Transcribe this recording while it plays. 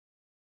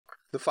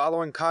The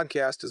following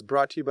podcast is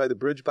brought to you by the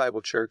Bridge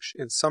Bible Church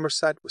in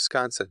Somerset,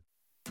 Wisconsin.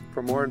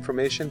 For more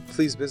information,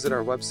 please visit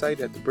our website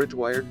at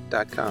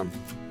thebridgewired.com.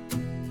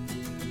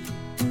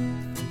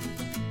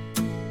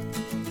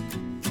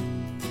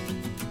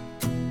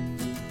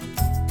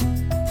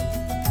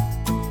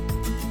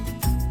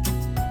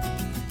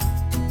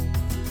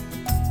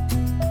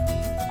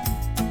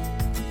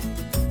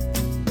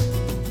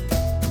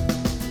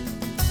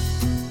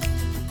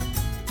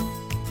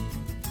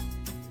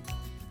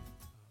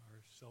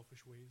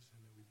 Ways, and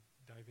that we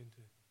dive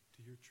into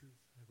your truth,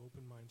 have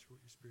open minds for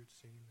what your Spirit's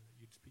saying, and that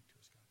you'd speak to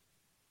us, God.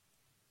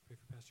 Pray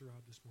for Pastor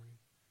Rob this morning,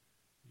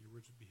 that your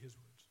words would be his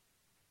words.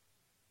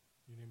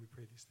 In your name we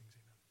pray these things,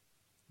 amen.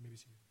 Maybe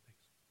see you.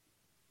 Thanks.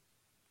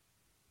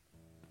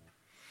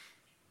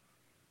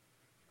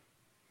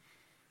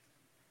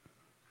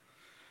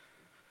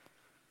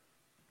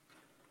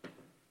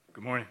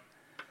 Good morning.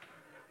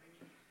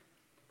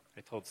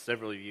 I told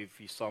several of you,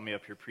 if you saw me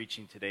up here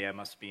preaching today, I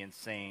must be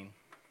insane.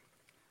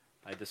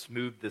 I just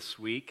moved this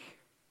week,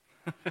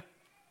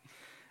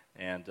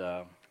 and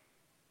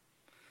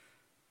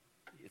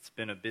it's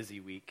been a busy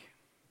week.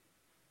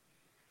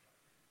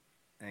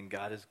 And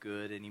God is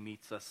good, and He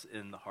meets us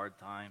in the hard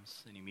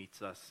times, and He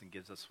meets us and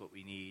gives us what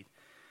we need.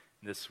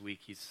 And this week,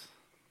 He's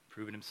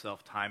proven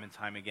Himself time and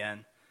time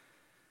again.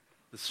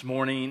 This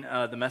morning,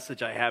 the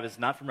message I have is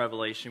not from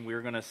Revelation.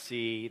 We're going to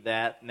see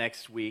that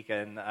next week,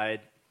 and I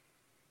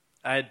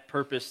had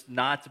purposed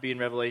not to be in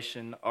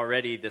Revelation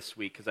already this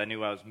week because I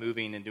knew I was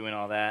moving and doing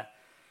all that.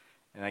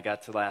 And I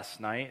got to last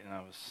night and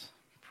I was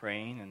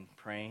praying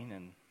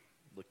and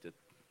looked at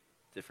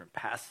different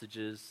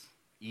passages,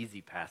 easy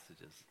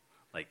passages.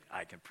 Like,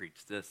 I can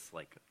preach this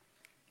like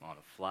on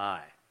a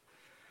fly.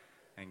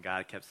 And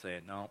God kept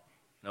saying, nope.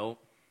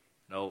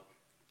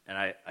 And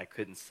I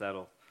couldn't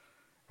settle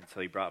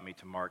until He brought me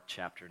to Mark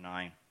chapter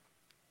 9.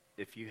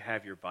 If you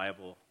have your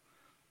Bible,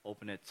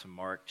 open it to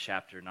Mark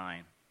chapter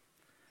 9.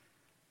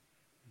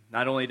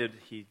 Not only did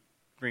He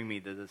bring me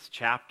to this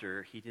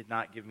chapter, He did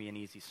not give me an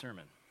easy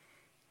sermon.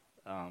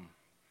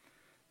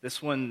 This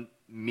one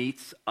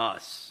meets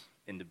us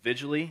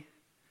individually,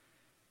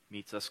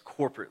 meets us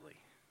corporately.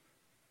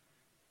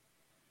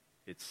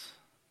 It's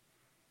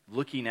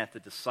looking at the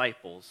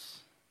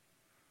disciples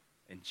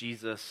and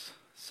Jesus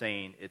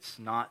saying, it's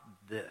not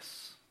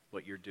this,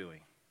 what you're doing.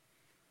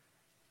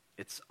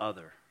 It's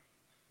other.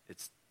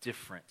 It's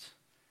different.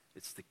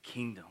 It's the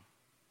kingdom.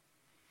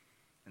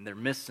 And they're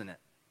missing it.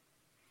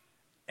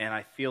 And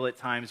I feel at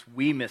times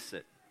we miss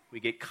it. We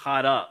get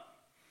caught up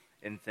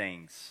in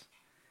things.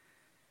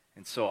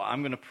 And so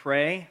I'm going to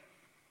pray.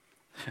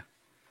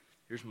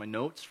 Here's my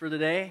notes for the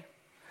day.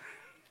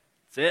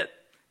 That's it.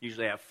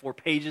 Usually I have 4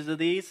 pages of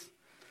these.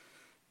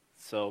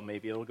 So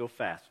maybe it'll go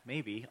fast.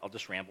 Maybe I'll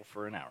just ramble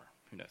for an hour.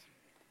 Who knows?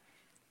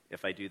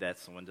 If I do that,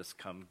 someone just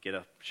come get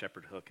a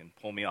shepherd hook and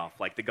pull me off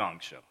like the Gong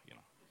Show,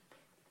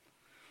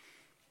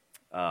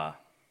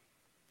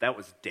 That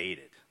was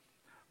dated.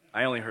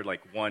 I only heard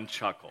like one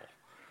chuckle.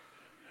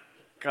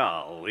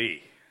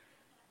 Golly.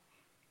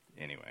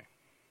 Anyway.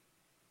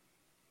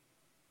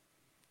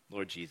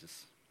 Lord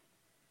Jesus,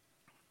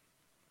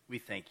 we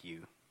thank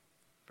You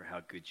for how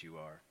good You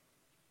are.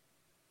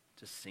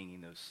 Just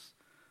singing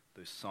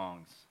those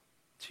songs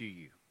to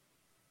You.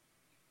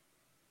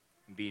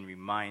 And being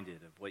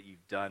reminded of what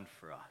You've done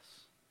for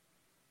us.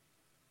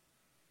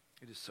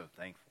 We're just so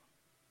thankful.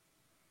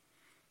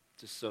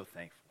 Just so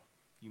thankful.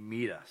 You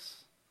meet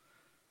us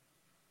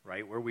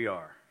right where we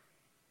are.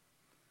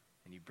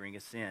 And You bring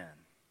us in.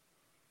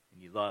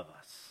 And You love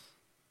us.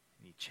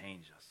 And You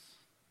change us.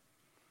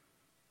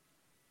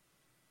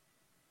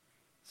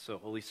 So,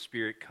 Holy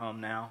Spirit,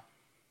 come now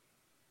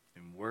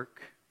and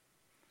work.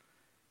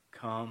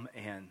 Come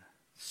and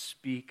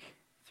speak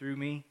through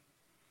me.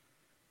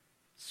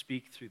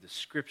 Speak through the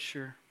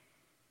Scripture.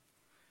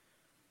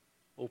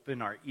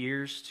 Open our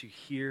ears to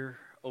hear.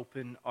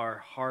 Open our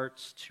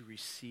hearts to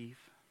receive.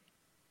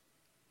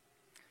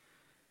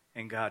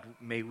 And God,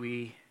 may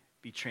we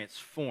be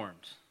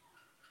transformed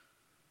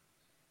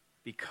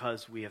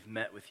because we have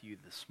met with You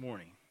this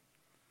morning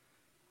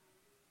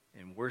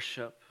in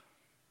worship,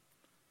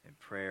 in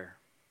prayer,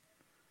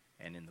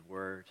 and in the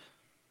Word,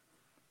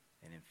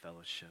 and in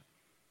fellowship,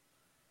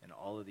 and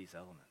all of these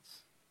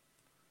elements.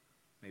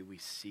 May we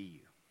see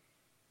You.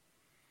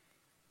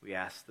 We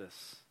ask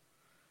this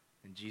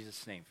in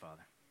Jesus' name,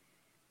 Father.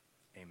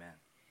 Amen.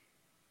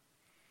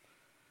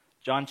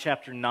 John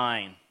chapter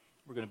 9,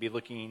 we're going to be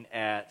looking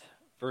at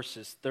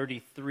verses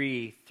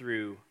 33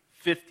 through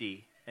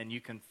 50, and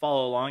you can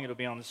follow along. It'll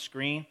be on the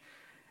screen,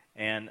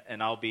 and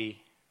I'll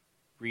be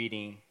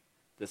reading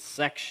this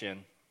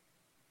section,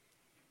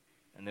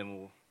 and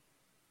then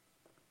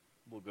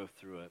we'll go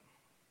through it.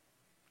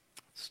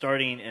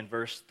 Starting in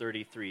verse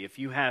 33. If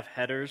you have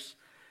headers,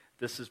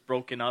 this is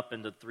broken up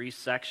into 3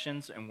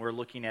 sections, and we're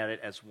looking at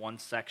it as one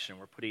section.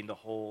 We're putting the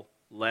whole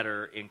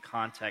letter in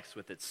context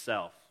with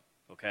itself,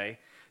 okay?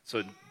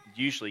 So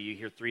usually you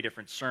hear 3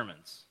 different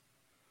sermons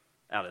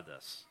out of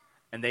this,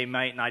 and they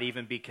might not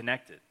even be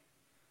connected,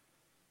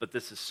 but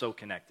this is so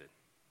connected,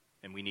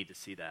 and we need to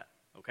see that.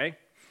 Okay?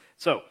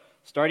 So,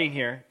 starting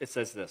here, it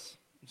says this.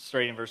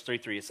 Starting in verse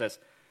 33, it says,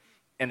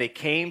 and they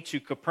came to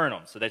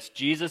Capernaum. So that's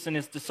Jesus and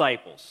his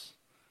disciples.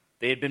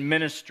 They had been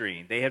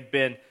ministering. They had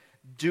been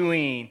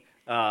doing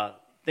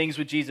things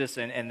with Jesus,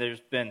 and there's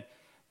been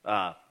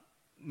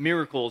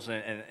miracles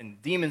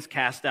and demons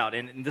cast out.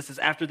 And this is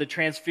after the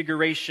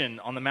transfiguration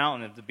on the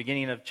mountain at the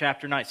beginning of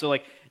chapter 9. So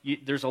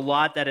there's a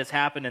lot that has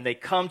happened, and they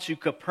come to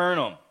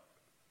Capernaum.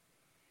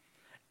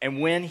 And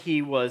when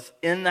he was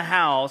in the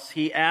house,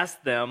 he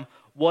asked them,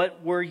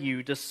 what were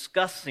you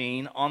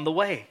discussing on the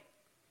way?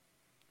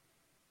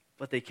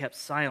 But they kept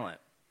silent.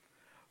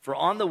 For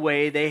on the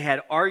way they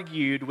had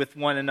argued with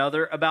one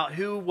another about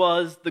who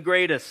was the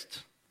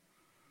greatest.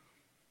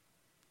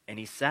 And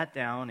he sat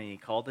down and he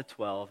called the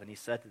 12 and he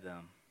said to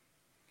them,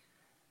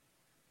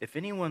 if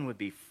anyone would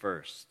be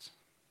first,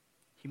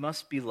 he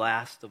must be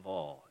last of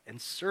all and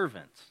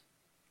servant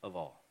of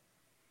all.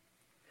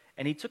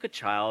 And he took a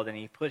child and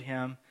he put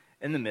him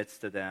in the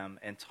midst of them,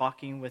 and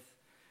talking with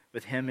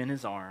him in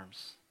his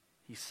arms,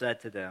 he said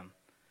to them,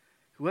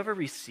 whoever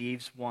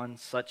receives one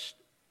such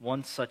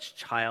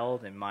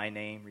child in my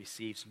name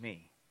receives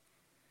me.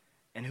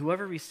 And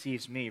whoever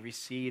receives me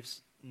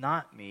receives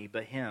not me,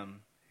 but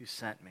him who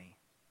sent me.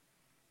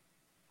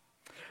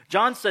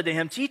 John said to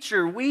him,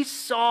 teacher, we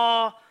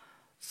saw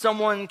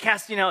someone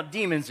casting out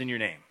demons in your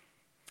name,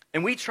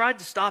 and we tried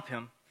to stop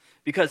him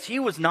because he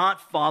was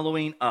not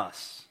following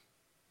us.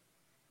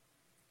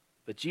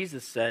 But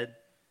Jesus said,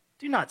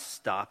 do not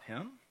stop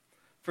him,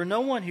 for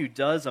no one who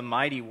does a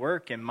mighty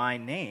work in my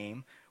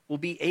name will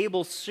be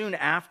able soon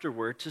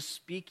afterward to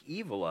speak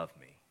evil of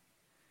me.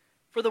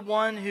 For the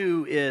one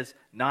who is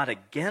not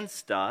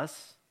against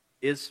us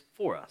is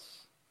for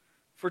us.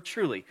 For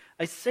truly,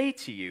 I say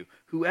to you,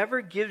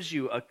 whoever gives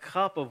you a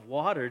cup of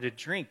water to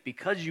drink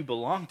because you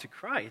belong to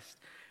Christ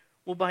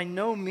will by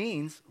no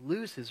means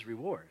lose his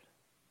reward.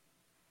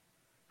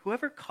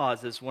 Whoever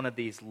causes one of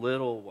these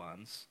little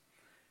ones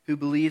who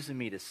believes in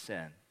me to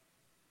sin,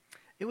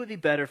 it would be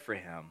better for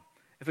him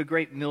if a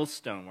great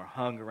millstone were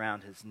hung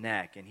around his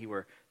neck and he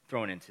were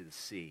thrown into the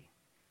sea.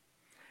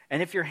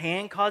 And if your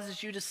hand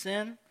causes you to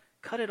sin,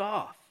 cut it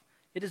off.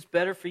 It is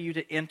better for you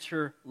to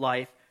enter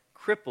life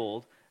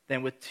crippled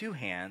than with two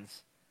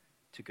hands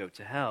to go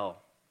to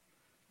hell,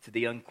 to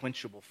the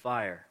unquenchable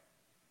fire.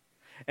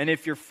 And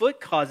if your foot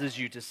causes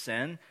you to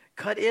sin,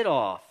 cut it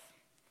off.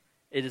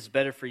 It is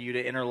better for you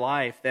to enter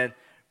life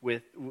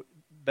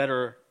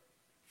better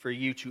for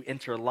you to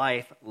enter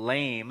life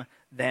lame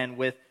than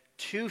with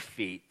 2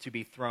 feet to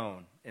be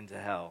thrown into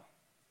hell.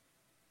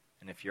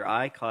 And if your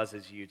eye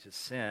causes you to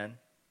sin,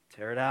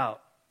 tear it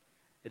out.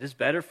 It is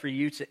better for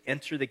you to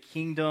enter the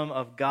kingdom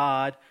of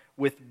God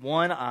with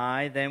 1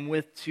 eye than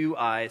with 2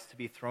 eyes to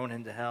be thrown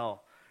into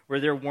hell, where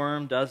their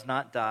worm does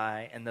not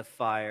die and the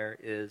fire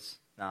is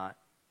not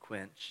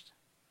quenched.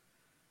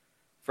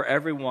 For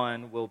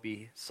everyone will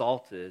be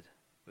salted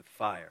with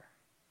fire.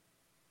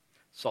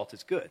 Salt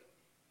is good,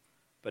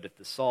 but if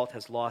the salt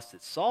has lost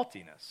its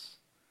saltiness,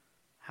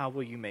 how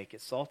will you make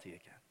it salty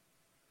again?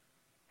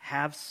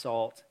 Have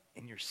salt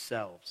in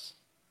yourselves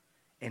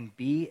and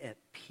be at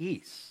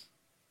peace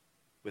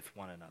with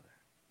one another.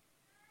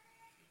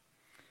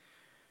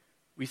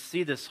 We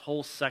see this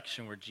whole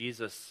section where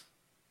Jesus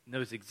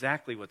knows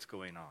exactly what's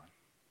going on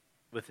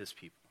with his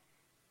people.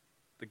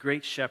 The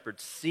great shepherd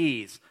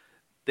sees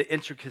the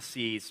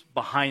intricacies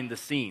behind the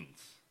scenes.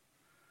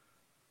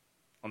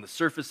 On the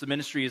surface, the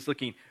ministry is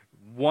looking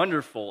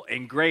wonderful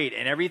and great,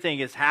 and everything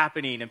is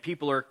happening, and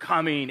people are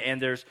coming, and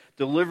there's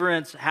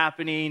deliverance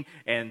happening,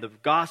 and the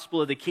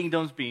gospel of the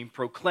kingdom's being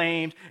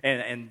proclaimed,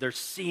 and they're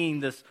seeing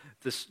this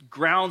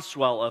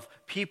groundswell of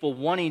people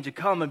wanting to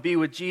come and be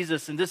with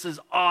Jesus, and this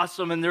is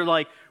awesome, and they're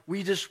like,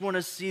 we just want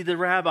to see the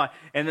rabbi.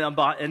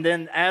 And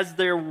then as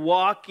they're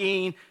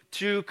walking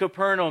to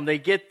Capernaum, they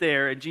get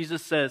there, and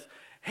Jesus says,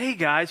 hey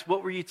guys,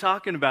 what were you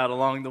talking about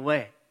along the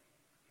way?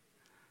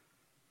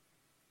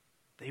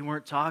 They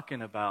weren't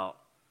talking about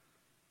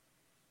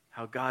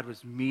how God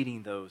was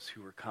meeting those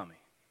who were coming.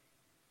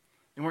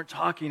 They weren't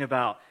talking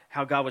about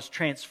how God was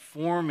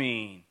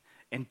transforming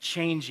and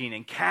changing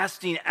and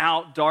casting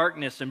out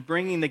darkness and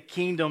bringing the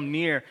kingdom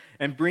near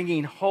and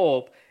bringing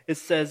hope. It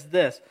says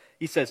this.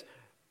 He says,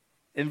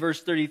 in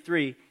verse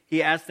 33,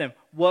 he asked them,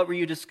 what were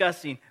you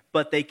discussing?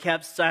 But they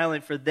kept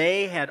silent, for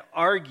they had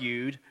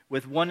argued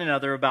with one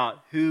another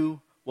about who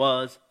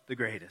was the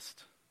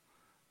greatest.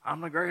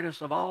 I'm the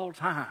greatest of all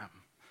time.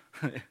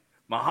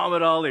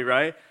 Muhammad Ali,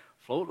 right?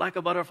 Float like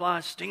a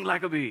butterfly, sting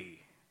like a bee.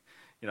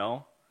 You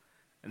know?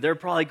 And they're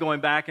probably going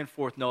back and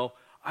forth. No,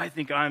 I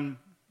think I'm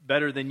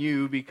better than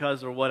you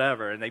because or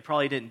whatever. And they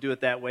probably didn't do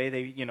it that way.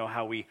 They, you know,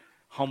 how we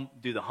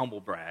do the humble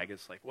brag.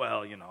 It's like,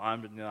 well, you know,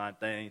 I'm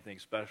not anything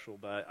special,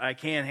 but I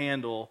can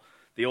handle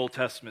the Old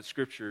Testament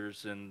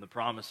scriptures and the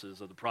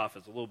promises of the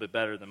prophets a little bit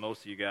better than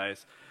most of you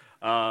guys.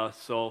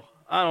 So,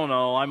 I don't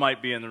know. I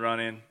might be in the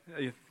run-in.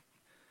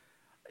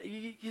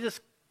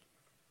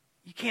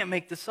 You can't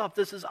make this up.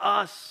 This is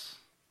us.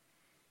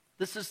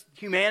 This is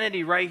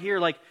humanity right here.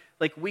 Like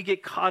Like we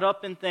get caught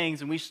up in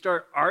things and we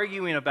start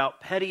arguing about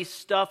petty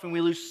stuff and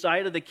we lose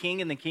sight of the king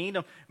and the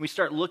kingdom. And we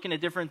start looking at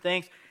different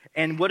things.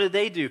 And what did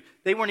they do?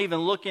 They weren't even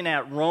looking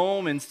at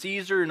Rome and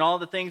Caesar and all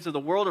the things of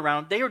the world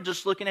around. They were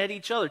just looking at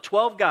each other.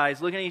 12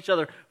 guys looking at each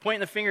other,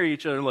 pointing the finger at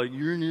each other like,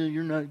 you're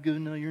not good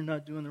enough, you're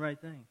not doing the right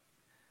thing.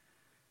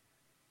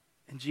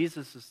 And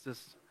Jesus is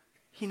just,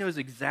 he knows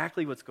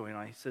exactly what's going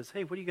on. He says,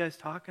 hey, what are you guys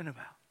talking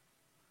about?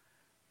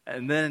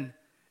 And then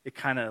it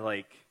kind of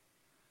like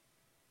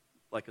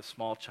a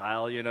small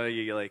child, you know,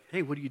 you're like,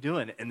 hey, what are you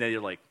doing? And then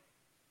you're like,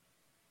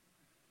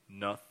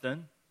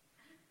 nothing.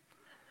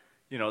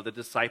 You know, the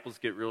disciples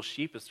get real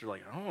sheepish. They're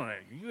like,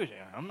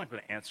 I'm not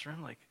going to answer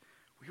him. Like,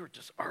 we were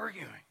just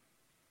arguing.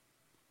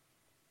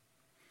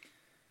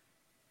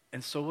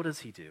 And so what does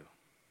he do?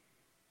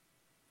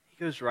 He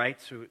goes right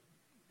to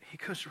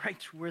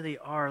where they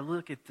are.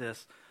 Look at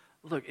this.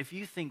 Look, if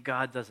you think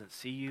God doesn't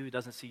see you,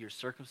 doesn't see your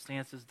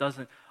circumstances,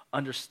 doesn't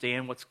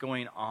understand what's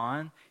going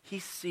on, he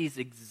sees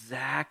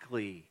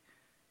exactly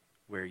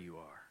where you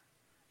are,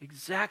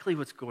 exactly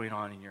what's going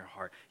on in your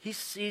heart. He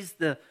sees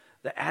the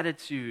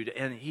attitude,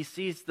 and he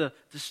sees the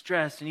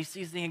distress, and he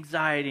sees the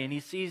anxiety, and he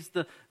sees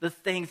the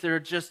things that are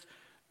just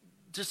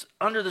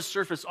under the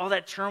surface, all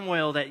that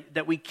turmoil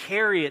that we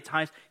carry at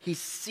times. He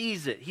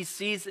sees it. He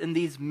sees in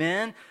these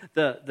men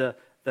the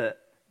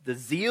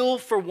zeal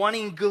for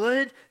wanting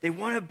good. They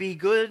want to be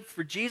good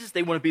for Jesus.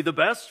 They want to be the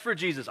best for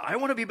Jesus. I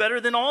want to be better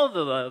than all of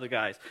the other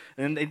guys.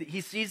 And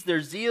he sees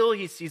their zeal.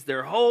 He sees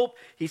their hope.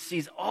 He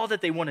sees all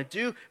that they want to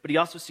do. But he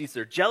also sees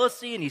their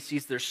jealousy, and he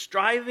sees their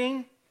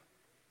striving.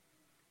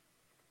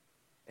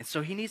 And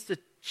so he needs to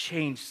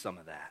change some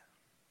of that.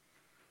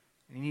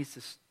 And he needs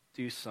to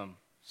do some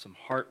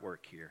heart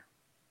work here.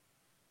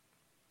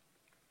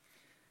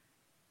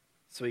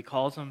 So he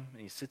calls them,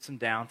 and he sits them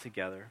down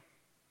together.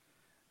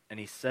 And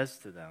he says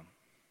to them,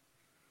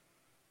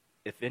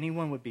 if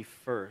anyone would be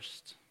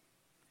first,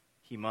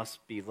 he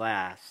must be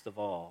last of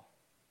all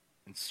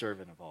and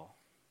servant of all.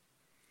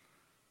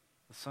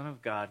 The Son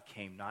of God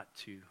came not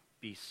to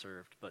be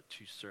served, but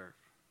to serve,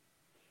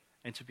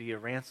 and to be a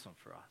ransom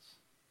for us.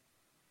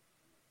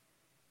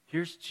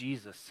 Here's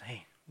Jesus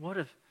saying, what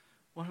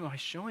am I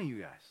showing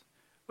you guys?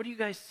 What are you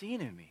guys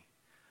seeing in me?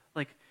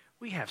 Like,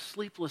 we have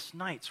sleepless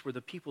nights where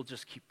the people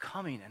just keep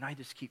coming and I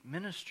just keep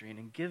ministering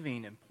and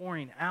giving and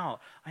pouring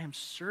out. I am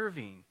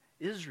serving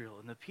Israel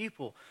and the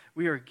people.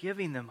 We are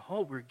giving them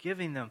hope. We're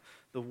giving them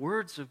the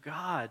words of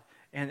God,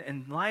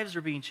 and lives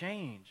are being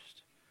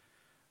changed.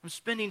 I'm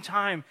spending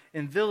time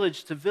in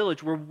village to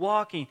village. We're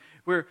walking.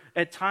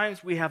 At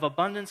times we have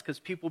abundance because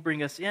people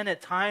bring us in.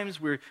 At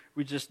times we're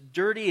just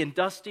dirty and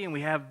dusty and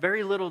we have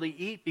very little to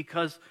eat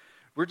because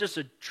we're just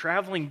a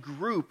traveling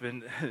group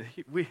and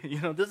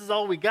this is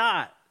all we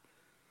got.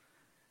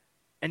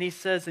 And he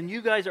says, and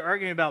you guys are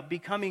arguing about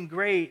becoming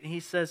great. And he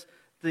says,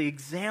 the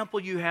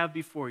example you have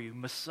before you,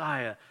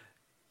 Messiah,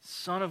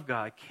 Son of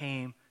God,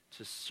 came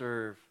to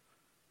serve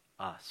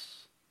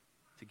us,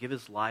 to give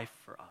his life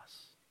for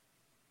us,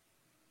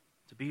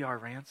 to be our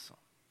ransom.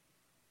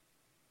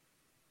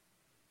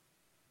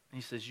 And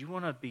he says, you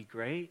want to be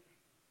great?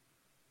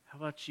 How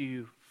about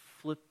you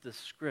flip the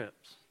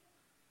script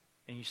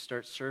and you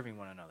start serving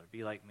one another?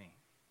 Be like me.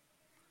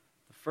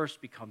 The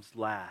first becomes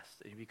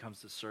last, and he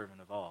becomes the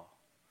servant of all.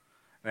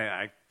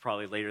 I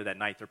probably later that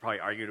night, they're probably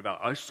arguing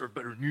about, I serve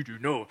better than you do.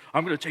 No,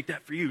 I'm going to take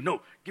that for you.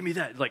 No, give me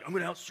that. Like, I'm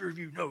going to outserve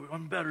you. No,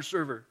 I'm a better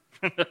server.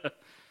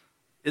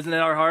 Isn't that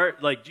our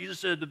heart? Like, Jesus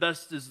said the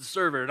best is the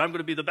server, and I'm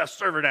going to be the best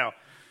server now.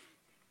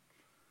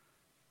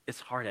 It's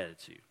heart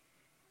attitude.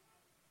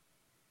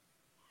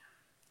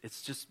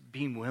 It's just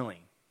being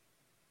willing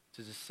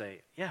to just say,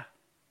 yeah,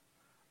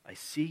 I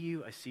see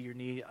you. I see your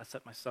need. I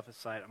set my stuff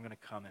aside. I'm going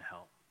to come and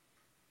help.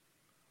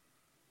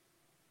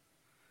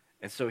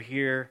 And so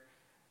here,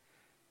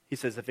 he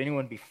says, if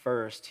anyone be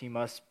first, he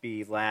must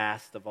be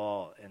last of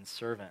all and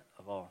servant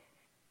of all.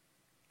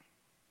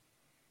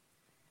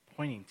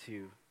 Pointing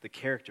to the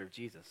character of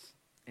Jesus.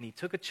 And he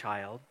took a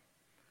child,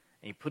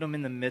 and he put him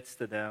in the midst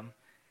of them,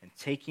 and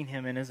taking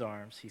him in his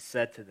arms, he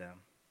said to them,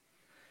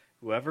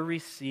 whoever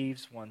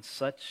receives one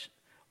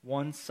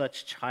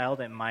such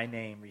child in my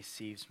name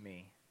receives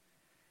me.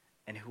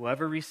 And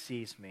whoever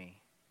receives me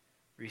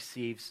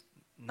receives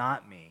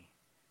not me,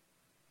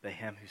 but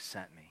him who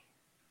sent me.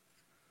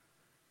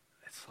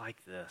 It's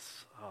like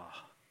this. Oh.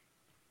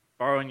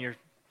 Borrowing your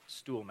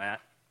stool,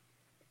 Matt.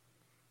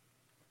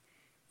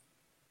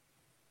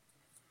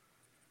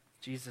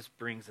 Jesus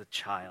brings a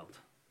child.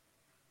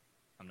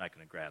 I'm not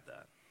going to grab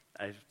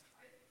that.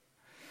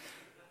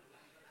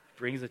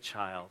 Brings a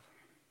child,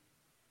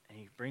 and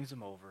he brings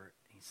him over,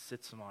 and he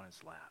sits him on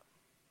his lap.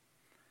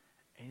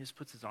 And he just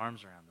puts his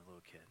arms around the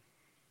little kid.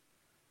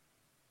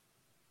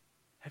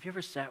 Have you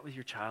ever sat with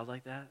your child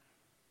like that?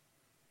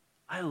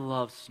 I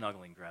love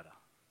snuggling Greta.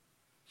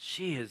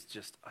 She is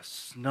just a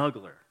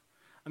snuggler.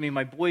 I mean,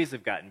 my boys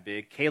have gotten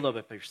big. Caleb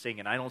up there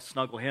singing, I don't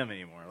snuggle him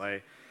anymore.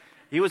 Like,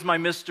 he was my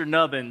Mr.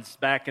 Nubbins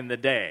back in the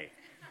day.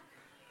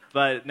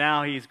 But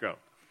now he's grown.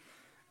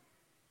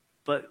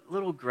 But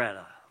little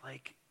Greta,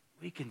 like,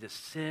 we can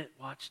just sit,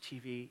 watch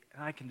TV,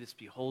 and I can just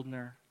be holding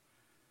her.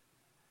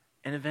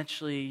 And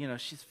eventually,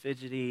 she's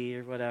fidgety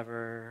or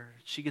whatever.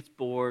 She gets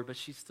bored, but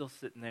she's still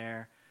sitting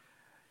there.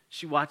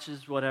 She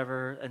watches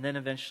whatever, and then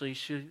eventually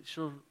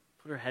she'll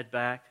put her head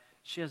back.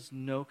 She has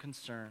no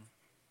concern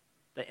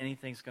that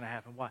anything's going to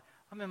happen. Why?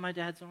 I'm in my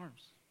dad's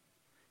arms.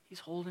 He's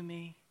holding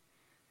me.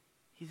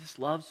 He just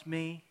loves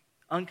me.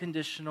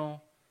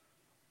 Unconditional.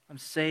 I'm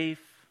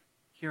safe.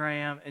 Here I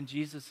am. And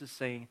Jesus is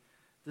saying,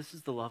 this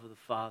is the love of the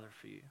Father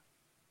for you.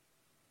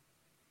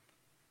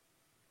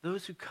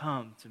 Those who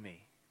come to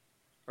me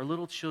are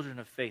little children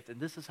of faith, and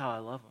this is how I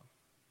love them.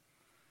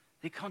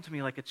 They come to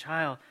me like a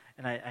child,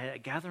 and I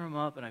gather them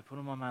up, and I put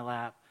them on my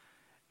lap,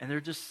 and they're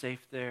just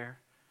safe there.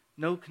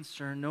 No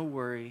concern, no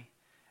worry.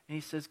 And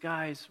he says,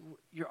 guys,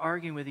 you're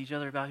arguing with each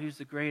other about who's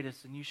the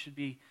greatest, and you should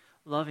be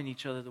loving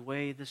each other the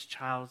way this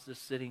child's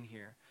just sitting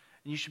here.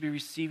 And you should be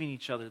receiving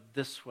each other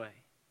this way.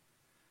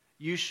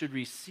 You should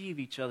receive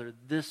each other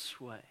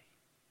this way,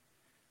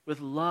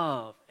 with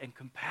love and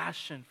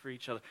compassion for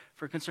each other,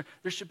 for concern.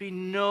 There should be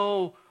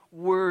no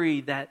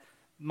worry that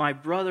my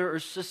brother or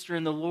sister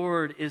in the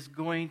Lord is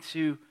going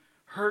to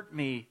hurt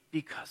me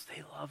because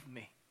they love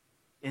me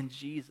in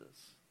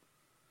Jesus.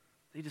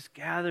 They just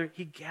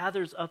he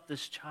gathers up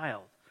this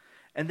child.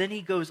 And then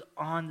he goes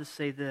on to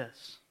say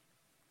this.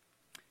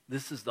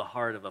 This is the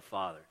heart of a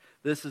father.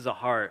 This is a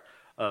heart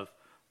of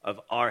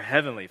our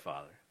Heavenly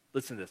Father.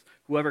 Listen to this.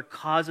 Whoever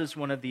causes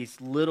one of these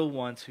little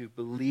ones who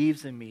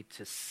believes in me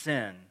to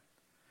sin,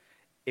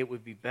 it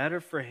would be better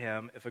for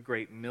him if a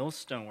great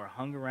millstone were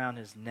hung around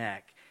his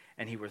neck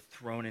and he were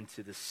thrown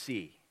into the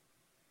sea.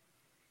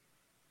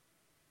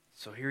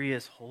 So here he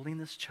is holding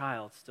this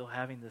child, still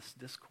having this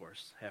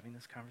discourse, having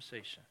this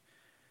conversation.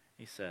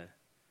 He said,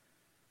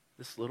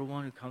 this little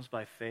one who comes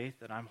by faith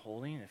that I'm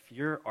holding, if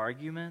your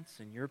arguments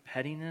and your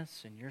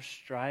pettiness and your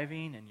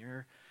striving and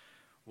your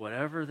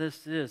whatever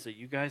this is that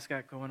you guys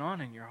got going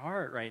on in your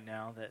heart right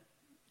now that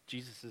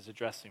Jesus is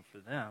addressing for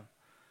them,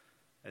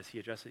 as he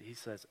addresses it, he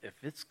says, if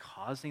it's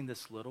causing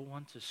this little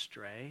one to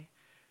stray,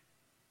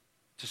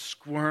 to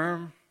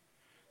squirm,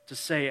 to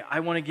say, I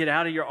want to get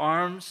out of your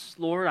arms,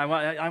 Lord, I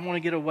want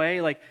to get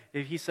away. Like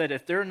if he said,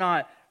 if they're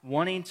not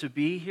wanting to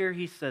be here,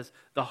 he says,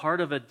 the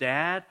heart of a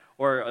dad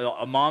or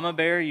a mama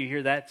bear, you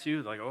hear that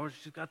too. Like, oh,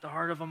 she's got the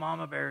heart of a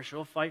mama bear.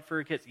 She'll fight for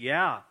her kids.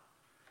 Yeah.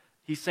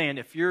 He's saying,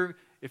 if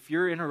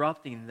you're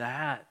interrupting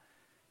that,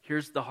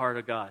 here's the heart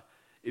of God.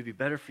 It'd be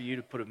better for you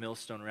to put a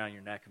millstone around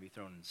your neck and be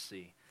thrown in the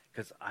sea,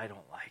 because I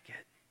don't like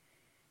it.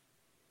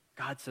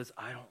 God says,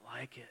 I don't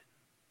like it.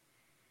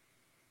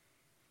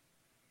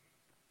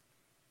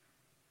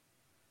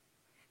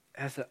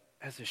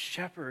 As a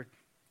shepherd,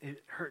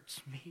 it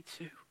hurts me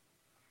too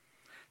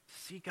to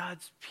see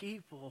God's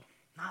people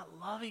not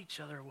love each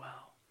other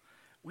well.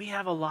 We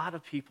have a lot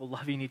of people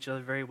loving each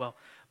other very well,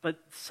 but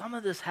some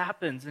of this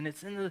happens, and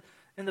it's in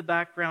the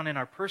background in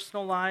our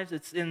personal lives.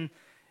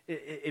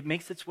 It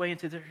makes its way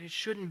into there. It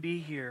shouldn't be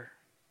here.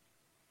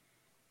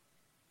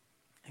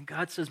 And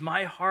God says,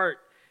 my heart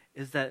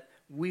is that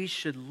we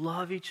should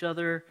love each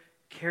other,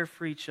 care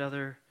for each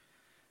other,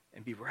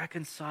 and be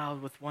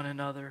reconciled with one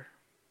another.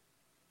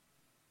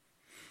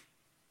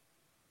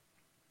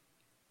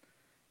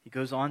 He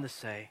goes on to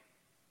say,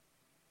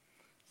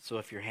 so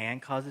if your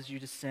hand causes you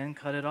to sin,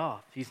 cut it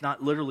off. He's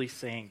not literally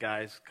saying,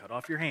 guys, cut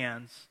off your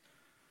hands.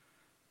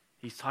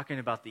 He's talking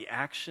about the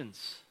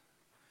actions.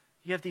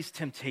 You have these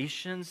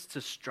temptations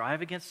to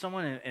strive against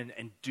someone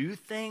and do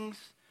things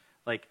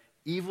like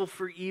evil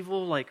for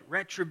evil, like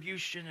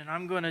retribution, and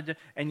I'm going to do,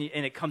 and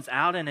it comes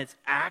out in its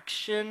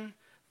action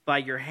by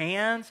your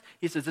hands.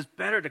 He says it's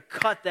better to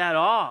cut that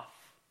off.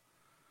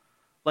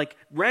 Like,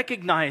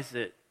 recognize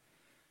it.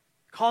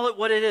 Call it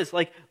what it is.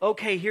 Like,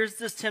 okay, here's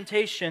this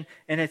temptation,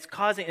 and it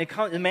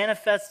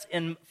manifests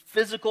in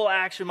physical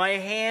action. My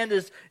hand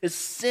is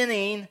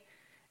sinning.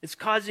 It's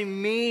causing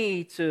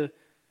me to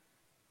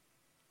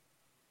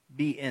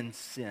be in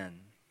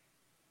sin.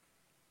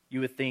 You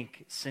would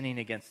think sinning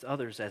against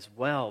others as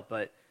well,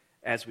 but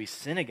as we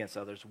sin against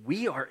others,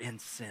 we are in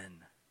sin.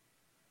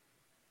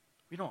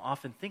 We don't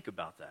often think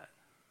about that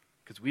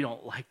because we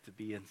don't like to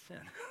be in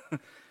sin.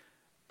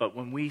 But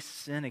when we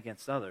sin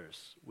against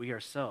others, we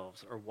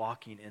ourselves are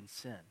walking in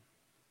sin.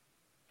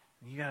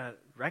 And you got to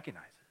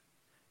recognize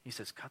it. He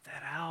says, cut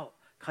that out.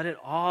 Cut it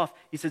off.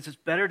 He says it's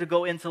better to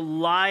go into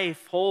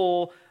life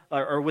whole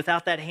or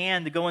without that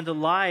hand, to go into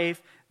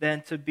life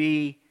than to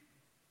be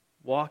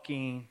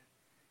walking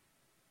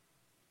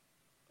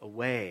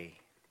away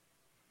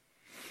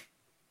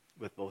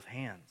with both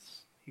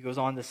hands. He goes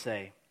on to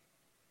say,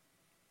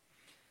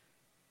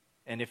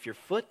 and if your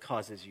foot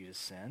causes you to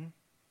sin,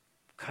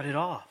 cut it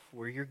off.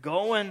 Where you're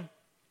going,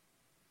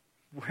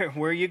 where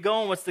are you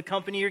going? What's the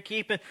company you're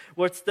keeping?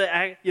 What's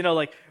the,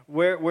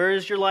 where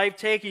is your life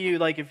taking you?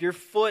 Like, if your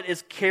foot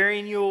is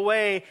carrying you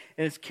away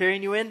and it's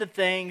carrying you into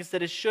things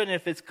that it shouldn't,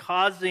 if it's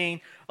causing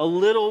a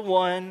little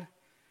one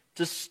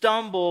to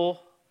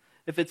stumble,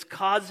 if it's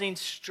causing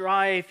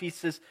strife, he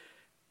says,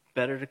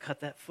 better to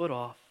cut that foot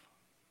off.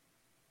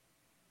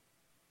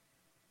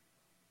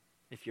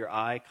 If your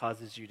eye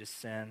causes you to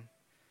sin,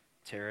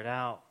 tear it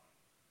out.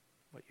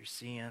 What you're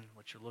seeing,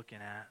 what you're looking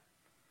at.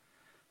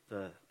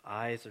 The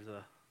eyes are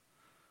the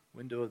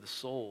window of the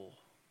soul.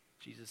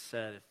 Jesus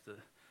said, if the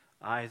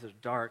eyes are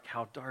dark,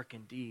 how dark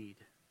indeed.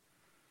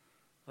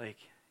 Like,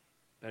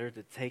 better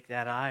to take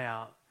that eye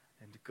out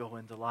and to go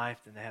into life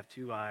than to have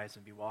two eyes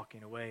and be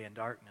walking away in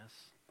darkness.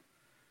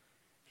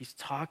 He's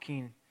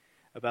talking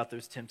about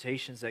those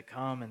temptations that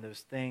come and those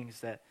things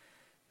that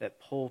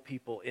pull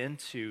people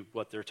into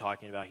what they're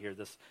talking about here,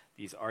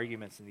 these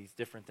arguments and these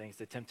different things,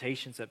 the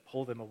temptations that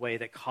pull them away,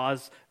 that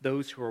cause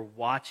those who are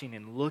watching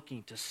and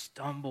looking to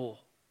stumble.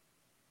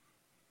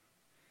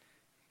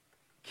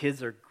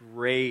 Kids are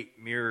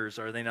great mirrors,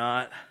 are they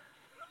not?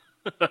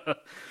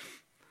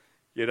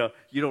 You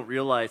don't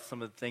realize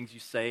some of the things you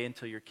say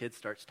until your kid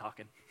starts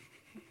talking.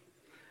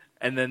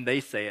 And then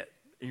they say it,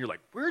 and you're like,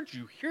 where'd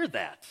you hear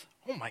that?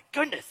 Oh my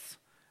goodness.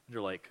 And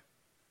they're like,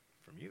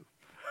 from you.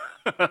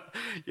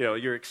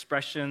 Your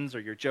expressions or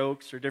your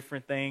jokes or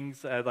different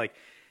things, like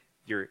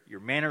your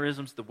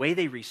mannerisms, the way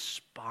they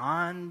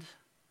respond,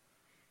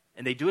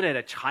 and they do it at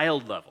a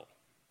child level.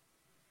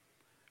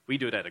 We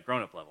do it at a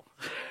grown-up level.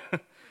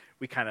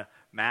 We kind of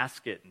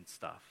mask it and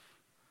stuff.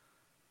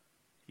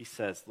 He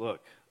says,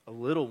 look, a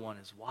little one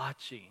is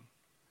watching.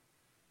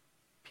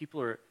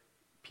 People are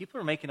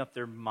making up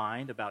their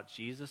mind about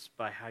Jesus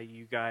by how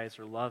you guys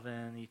are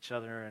loving each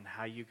other and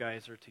how you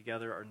guys are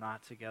together or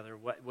not together,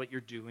 what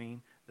you're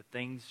doing, the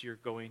things you're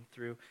going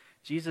through.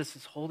 Jesus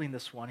is holding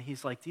this one.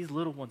 He's like, these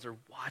little ones are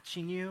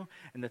watching you,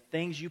 and the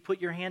things you put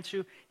your hand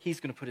to, he's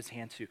going to put his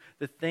hand to.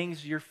 The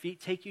things your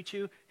feet take you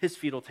to, his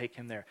feet will take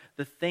him there.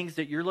 The things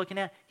that you're looking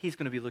at, he's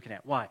going to be looking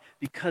at. Why?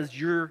 Because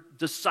you're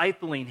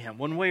discipling him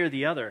one way or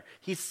the other.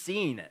 He's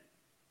seeing it.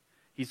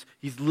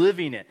 He's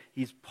living it.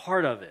 He's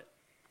part of it.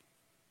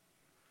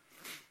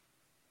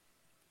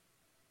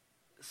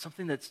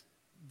 Something that's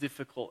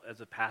difficult as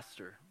a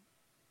pastor,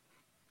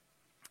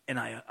 and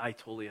I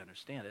totally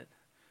understand it,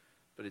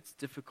 but it's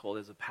difficult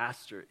as a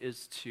pastor,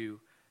 is to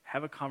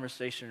have a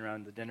conversation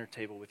around the dinner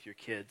table with your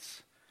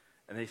kids,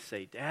 and they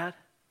say, Dad,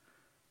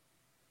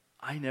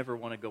 I never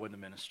want to go into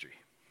ministry.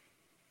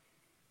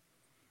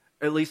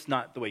 At least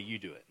not the way you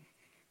do it.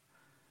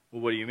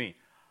 Well, what do you mean?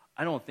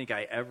 I don't think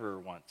I ever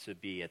want to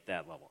be at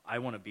that level. I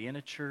want to be in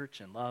a church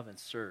and love and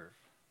serve.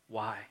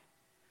 Why?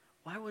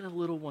 Why would a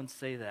little one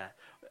say that?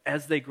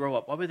 As they grow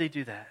up, why would they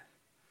do that?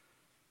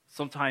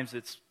 Sometimes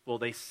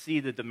they see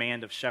the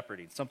demand of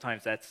shepherding.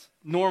 Sometimes that's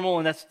normal,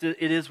 and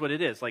it is what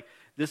it is. Like,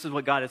 this is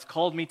what God has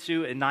called me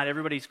to, and not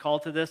everybody's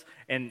called to this,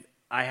 and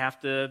I have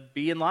to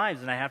be in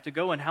lives, and I have to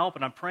go and help,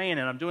 and I'm praying,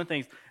 and I'm doing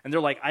things. And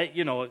they're like,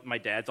 my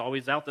dad's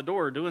always out the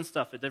door doing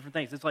stuff at different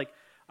things. It's like,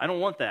 I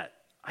don't want that.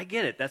 I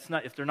get it. That's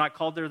not, if they're not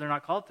called there, they're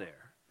not called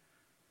there.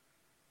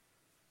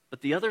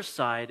 But the other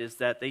side is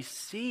that they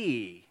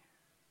see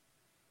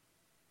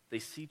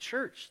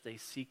church, they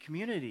see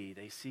community,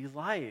 they see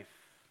life.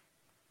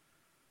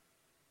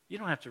 You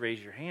don't have to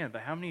raise your hand,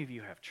 but how many of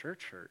you have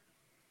church hurt?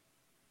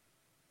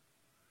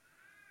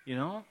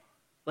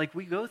 Like,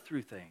 we go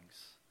through things.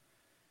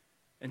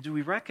 And do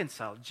we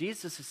reconcile?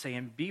 Jesus is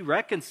saying, be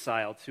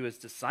reconciled to his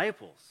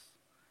disciples.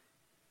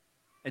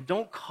 And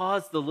don't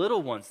cause the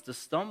little ones to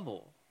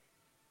stumble.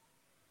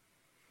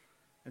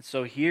 And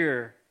so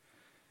here,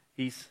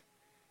 he's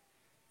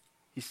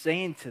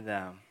saying to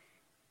them,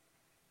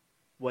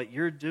 what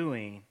you're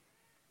doing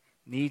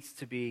needs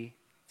to be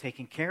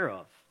taken care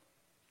of.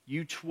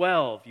 You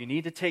 12, you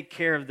need to take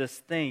care of this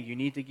thing. You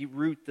need to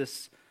root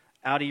this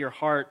out of your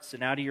hearts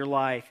and out of your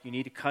life. You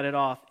need to cut it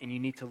off, and you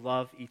need to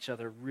love each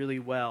other really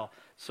well.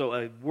 So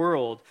a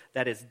world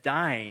that is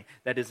dying,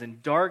 that is in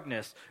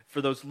darkness,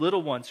 for those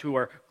little ones who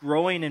are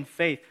growing in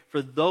faith,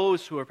 for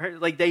those who are,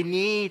 like, they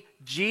need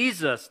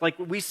Jesus. Like,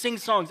 we sing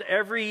songs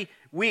every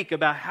week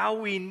about how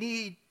we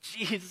need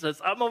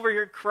Jesus. I'm over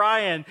here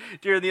crying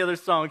during the other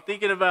song,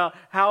 thinking about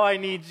how I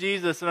need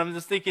Jesus. And I'm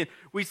just thinking,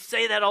 we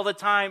say that all the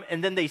time,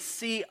 and then they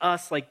see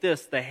us like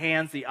this, the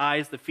hands, the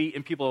eyes, the feet,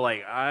 and people are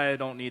like, I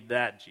don't need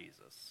that,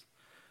 Jesus.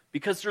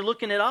 Because they're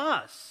looking at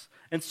us.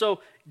 And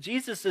so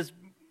Jesus is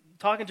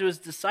talking to his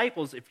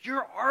disciples. If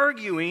you're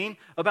arguing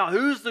about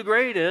who's the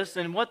greatest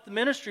and what the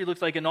ministry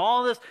looks like and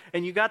all this,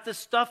 and you got this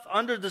stuff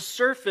under the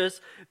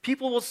surface,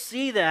 people will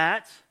see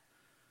that,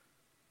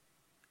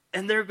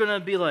 and they're going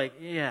to be like,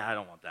 yeah, I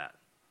don't want that.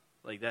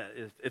 Like, that,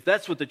 if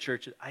that's what the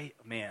church is, I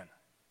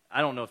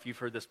don't know if you've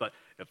heard this, but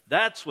if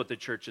that's what the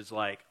church is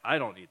like, I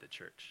don't need the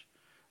church.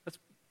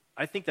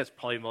 I think that's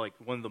probably like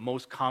one of the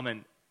most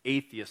common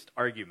atheist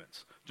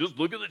arguments. Just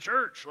look at the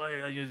church. Like,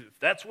 if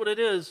that's what it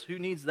is, who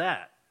needs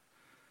that?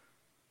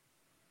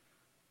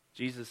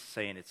 Jesus is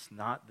saying it's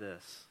not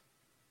this.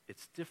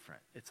 It's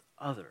different. It's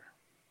other.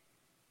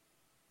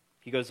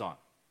 He goes on.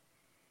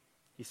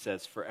 He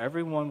says, for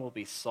everyone will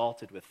be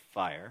salted with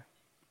fire.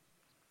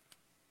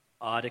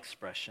 Odd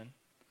expression.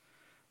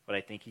 What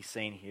I think he's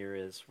saying here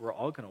is we're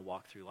all going to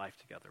walk through life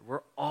together.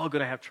 We're all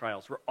going to have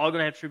trials. We're all going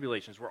to have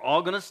tribulations. We're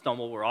all going to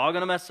stumble. We're all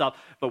going to mess up.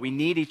 But we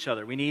need each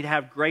other. We need to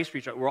have grace for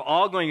each other. We're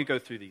all going to go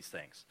through these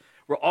things.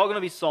 We're all going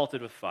to be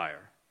salted with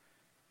fire.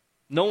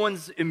 No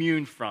one's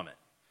immune from it.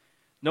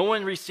 No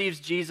one receives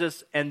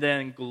Jesus and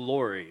then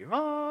glory.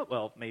 Oh,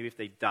 well, maybe if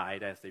they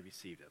died as they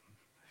received him.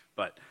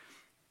 But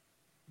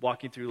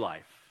walking through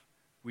life,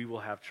 we will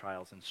have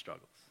trials and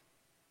struggles.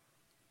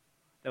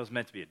 That was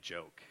meant to be a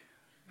joke.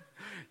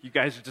 You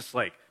guys are just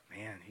like,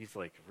 man, he's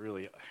like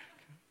really...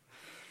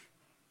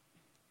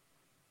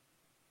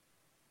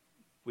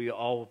 We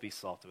all will be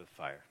salted with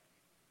fire.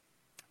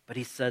 But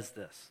he says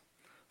this,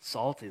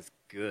 salt is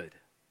good.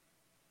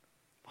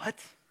 What?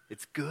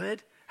 It's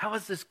good? How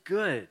is this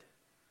good?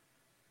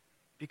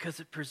 Because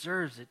it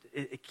preserves,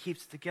 it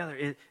keeps together,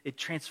 it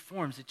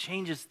transforms, it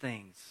changes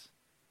things.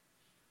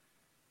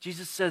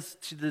 Jesus says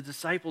to the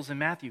disciples in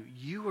Matthew,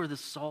 you are the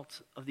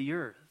salt of the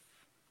earth.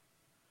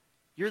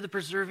 You're the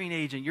preserving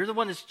agent. You're the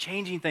one that's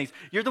changing things.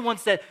 You're the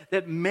ones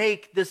that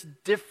make this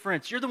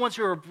difference. You're the ones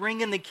who are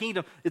bringing the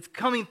kingdom. It's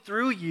coming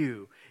through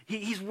you.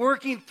 He's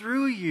working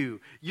through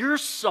you. You're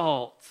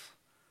salt.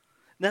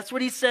 And that's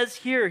what he says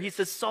here. He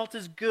says salt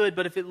is good,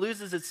 but if it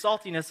loses its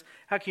saltiness,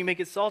 how can you make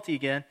it salty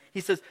again? He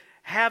says,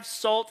 have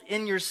salt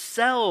in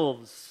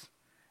yourselves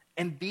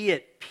and be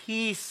at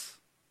peace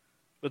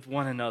with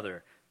one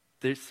another.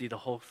 See the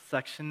whole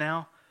section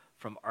now?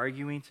 From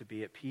arguing to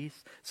be at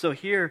peace. So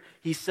here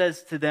he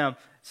says to them,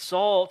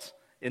 salt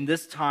in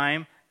this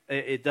time,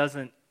 it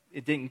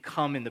didn't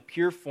come in the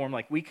pure form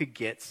like we could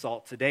get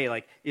salt today.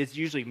 Like it's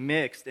usually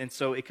mixed, and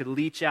so it could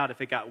leach out if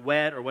it got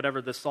wet or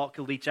whatever. The salt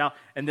could leach out,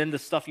 and then the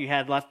stuff you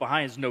had left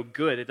behind is no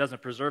good. It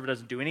doesn't preserve. It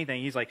doesn't do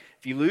anything. He's like,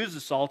 if you lose the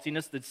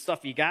saltiness, the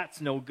stuff you got's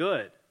no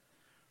good,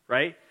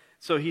 right?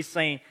 So he's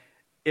saying,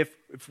 if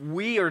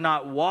we are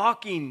not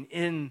walking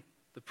in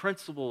the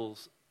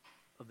principles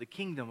of the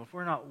kingdom, if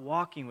we're not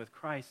walking with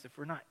Christ, if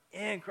we're not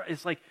in Christ,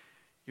 it's like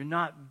you're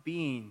not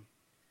being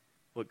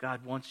what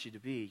God wants you to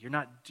be. You're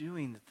not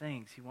doing the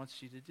things he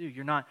wants you to do.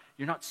 You're not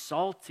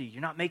salty.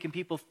 You're not making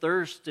people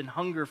thirst and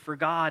hunger for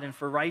God and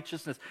for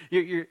righteousness.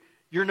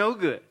 You're no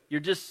good.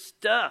 You're just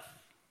stuff.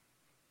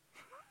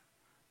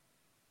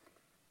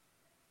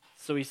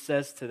 So he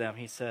says to them,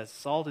 he says,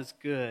 salt is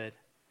good.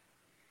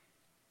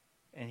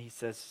 And he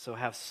says, so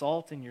have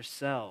salt in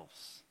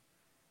yourselves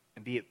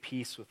and be at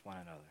peace with one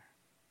another.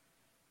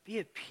 Be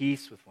at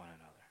peace with one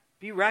another.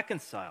 Be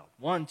reconciled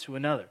one to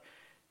another.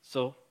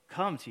 So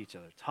come to each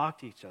other. Talk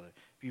to each other.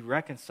 Be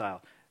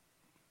reconciled.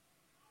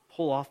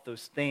 Pull off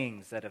those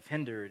things that have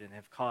hindered and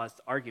have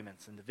caused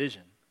arguments and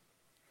division.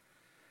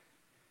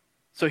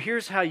 So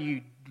here's how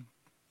you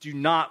do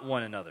not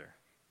one another.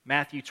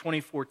 Matthew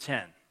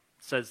 24:10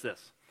 says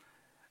this.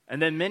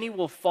 And then many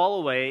will fall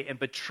away and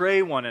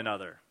betray one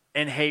another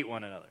and hate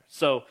one another.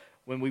 So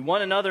when we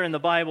one another in the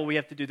Bible, we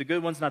have to do the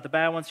good ones, not the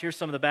bad ones. Here's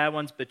some of the bad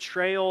ones.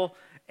 Betrayal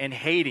and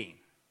hating.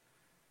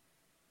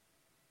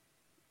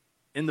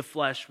 In the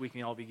flesh, we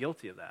can all be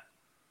guilty of that.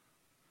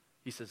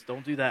 He says,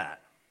 don't do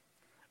that.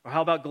 Or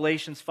how about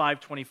Galatians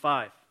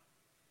 5:25?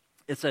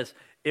 It says,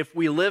 if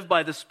we live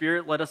by the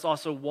Spirit, let us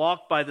also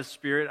walk by the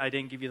Spirit. I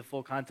didn't give you the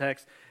full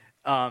context.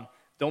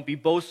 Don't be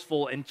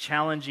boastful and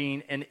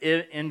challenging and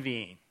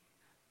envying.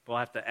 We'll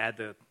have to add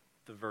the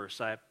verse.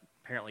 I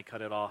apparently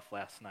cut it off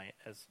last night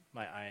as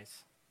my eyes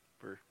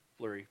were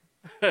blurry.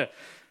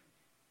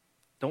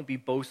 Don't be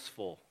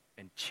boastful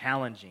and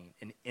challenging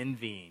and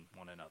envying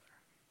one another.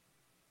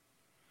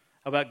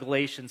 How about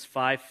Galatians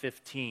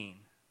 5:15?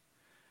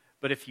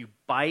 But if you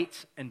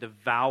bite and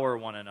devour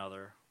one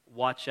another,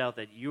 watch out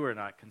that you are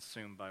not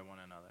consumed by one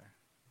another.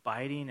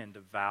 Biting and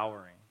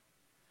devouring.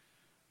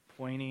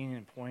 Pointing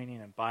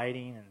and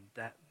biting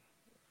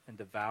and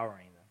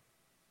devouring them.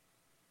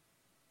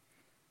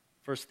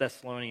 1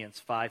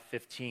 Thessalonians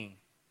 5:15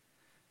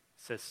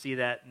 says, see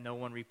that no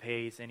one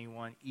repays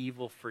anyone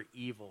evil for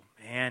evil.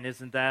 Man,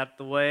 isn't that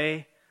the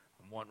way?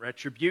 I want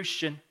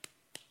retribution.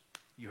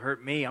 You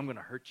hurt me, I'm going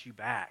to hurt you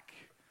back.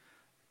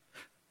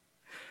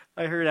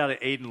 I heard out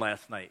at Aiden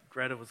last night.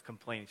 Greta was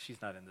complaining.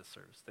 She's not in this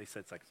service. They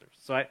said second service.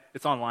 So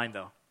it's online,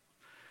 though.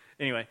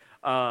 Anyway,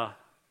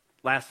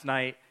 last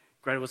night,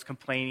 Greta was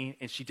complaining,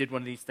 and she did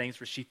one of these things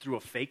where she threw a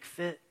fake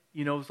fit.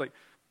 You know, it was like,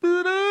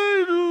 but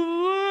I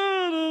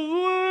don't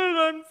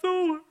want, I'm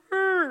so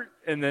hurt.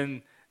 And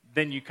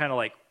then you kind of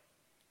like,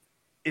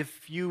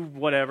 if you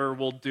whatever,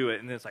 we'll do it.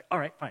 And then it's like, all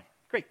right, fine,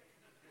 great.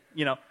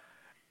 You know,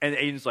 and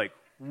Aiden's like,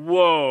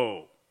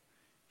 whoa.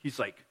 He's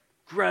like,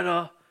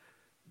 Greta,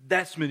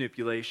 that's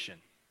manipulation.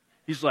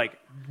 He's like,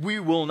 we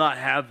will not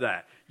have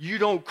that. You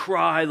don't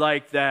cry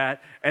like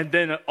that, and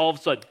then all of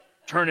a sudden,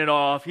 turn it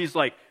off. He's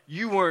like,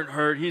 you weren't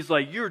hurt. He's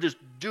like, you're just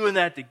doing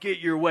that to get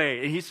your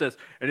way. And he says,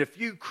 and if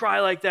you cry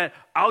like that,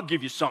 I'll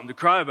give you something to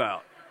cry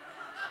about.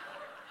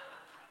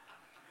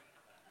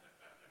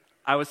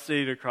 I was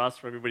sitting across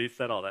from everybody who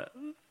said all that.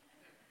 And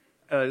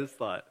I just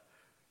thought,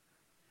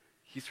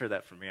 he's heard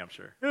that from me, I'm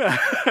sure.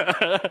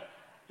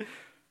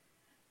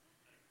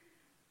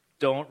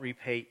 Don't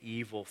repay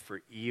evil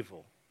for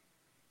evil.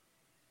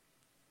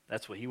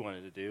 That's what he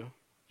wanted to do.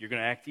 You're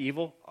going to act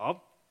evil?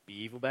 I'll be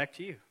evil back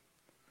to you.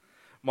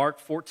 Mark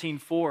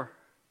 14:4.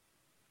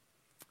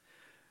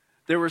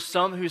 There were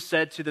some who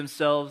said to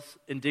themselves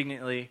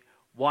indignantly,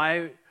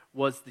 why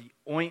was the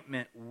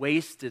ointment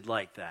wasted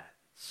like that?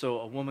 So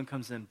a woman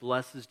comes in,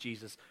 blesses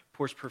Jesus,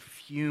 pours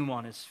perfume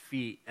on his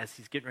feet as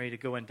he's getting ready to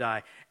go and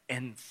die.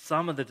 And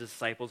some of the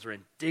disciples are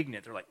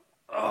indignant. They're like,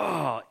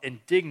 oh,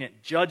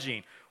 indignant,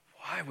 judging.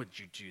 Why would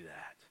you do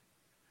that?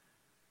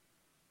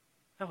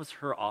 That was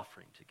her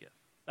offering to give.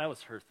 That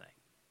was her thing.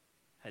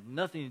 Had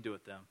nothing to do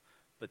with them,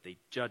 but they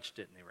judged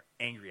it and they were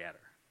angry at her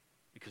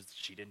because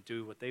she didn't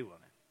do what they wanted.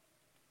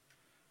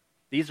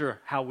 These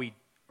are how we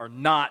are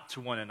not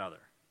to one another.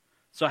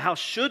 So how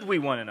should we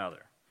one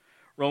another?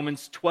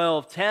 Romans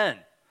 12:10.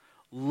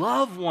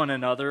 Love one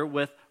another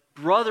with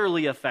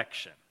brotherly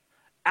affection.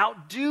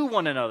 Outdo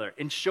one another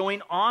in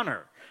showing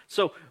honor.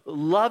 So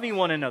loving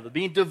one another,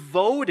 being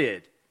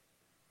devoted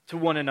to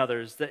one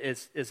another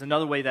is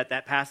another way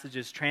that passage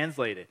is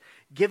translated.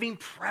 Giving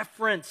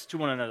preference to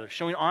one another.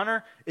 Showing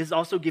honor is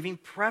also giving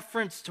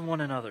preference to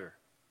one another.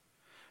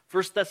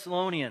 1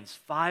 Thessalonians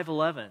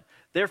 5:11.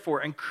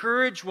 Therefore,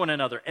 encourage one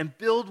another and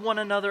build one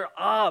another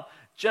up,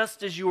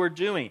 just as you are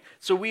doing.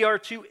 So we are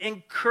to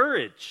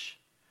encourage.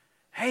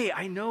 Hey,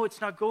 I know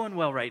it's not going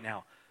well right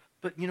now,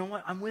 but you know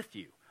what? I'm with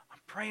you. I'm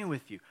praying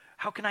with you.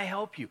 How can I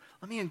help you?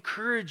 Let me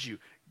encourage you.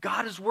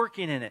 God is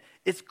working in it.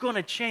 It's going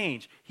to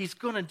change. He's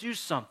going to do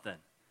something.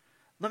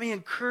 Let me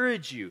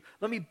encourage you.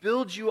 Let me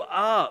build you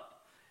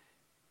up.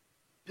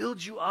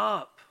 Build you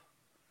up.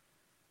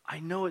 I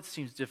know it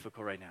seems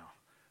difficult right now,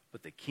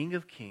 but the King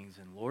of Kings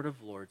and Lord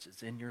of Lords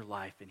is in your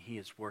life, and he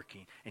is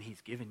working, and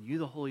he's given you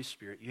the Holy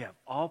Spirit. You have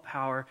all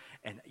power,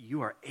 and you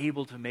are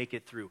able to make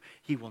it through.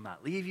 He will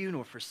not leave you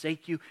nor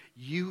forsake you.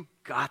 You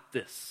got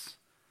this.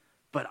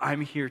 But I'm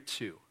here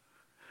too.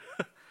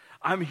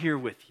 I'm here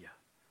with you.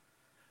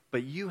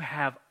 But you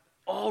have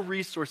all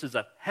resources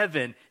of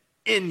heaven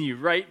in you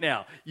right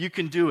now. You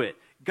can do it.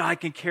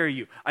 God can carry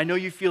you. I know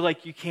you feel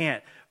like you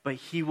can't, but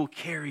he will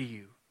carry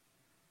you.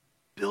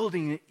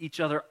 Building each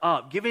other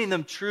up, giving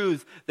them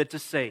truths that to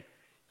say,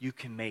 you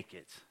can make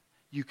it.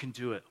 You can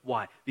do it.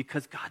 Why?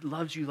 Because God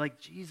loves you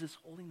like Jesus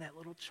holding that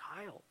little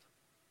child.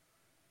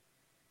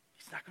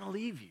 He's not going to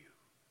leave you.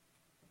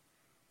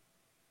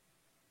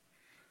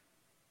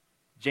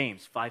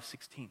 James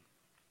 5:16.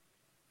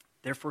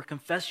 Therefore,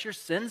 confess your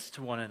sins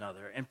to one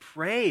another and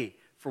pray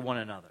for one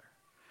another,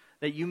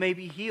 that you may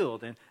be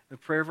healed. And the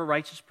prayer of a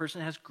righteous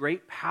person has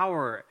great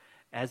power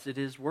as it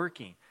is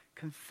working.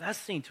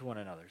 Confessing to one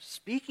another,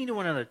 speaking to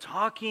one another,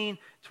 talking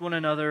to one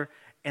another.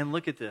 And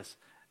look at this.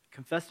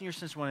 Confessing your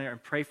sins to one another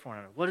and pray for one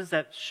another. What is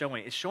that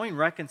showing? It's showing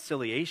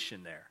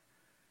reconciliation there.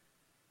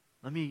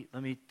 Let me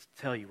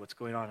tell you what's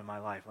going on in my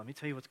life. Let me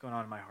tell you what's going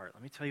on in my heart.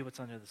 Let me tell you what's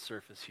under the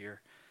surface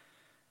here.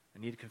 I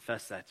need to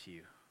confess that to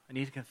you. I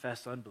need to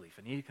confess unbelief.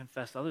 I need to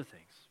confess other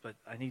things. But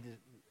I need to,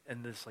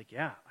 and it's like,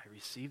 yeah, I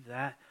received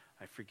that.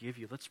 I forgive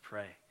you. Let's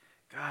pray.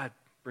 God,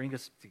 bring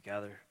us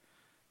together.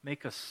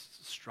 Make us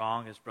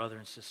strong as brother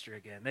and sister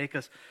again. Make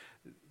us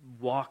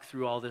walk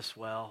through all this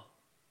well.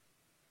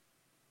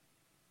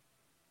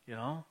 You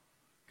know?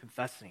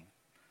 Confessing.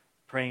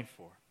 Praying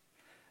for.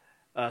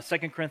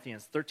 2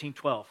 Corinthians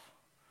 13:12.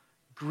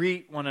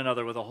 Greet one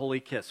another with a holy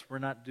kiss. We're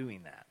not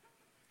doing that.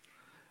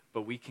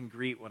 But we can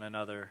greet one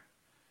another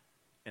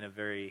in a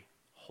very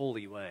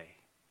holy way.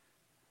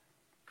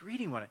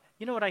 Greeting one another.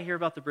 You know what I hear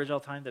about the Bridge all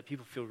the time? That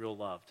people feel real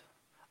loved.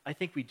 I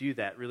think we do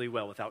that really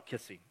well without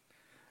kissing.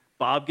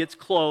 Bob gets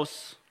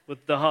close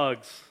with the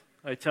hugs.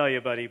 I tell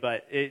you, buddy,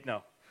 but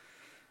no.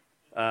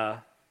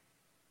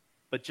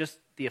 But just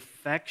the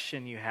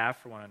affection you have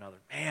for one another.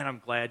 Man, I'm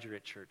glad you're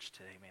at church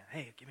today, man.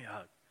 Hey, give me a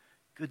hug.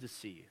 Good to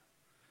see you.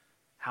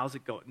 How's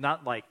it going?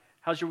 Not like,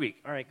 how's your week?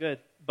 All right, good.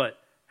 But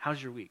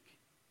how's your week?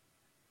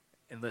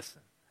 And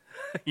listen.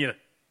 You know,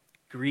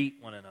 greet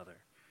one another.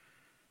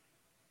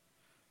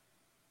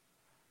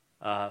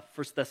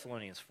 1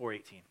 Thessalonians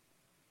 4:18.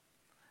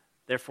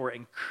 Therefore,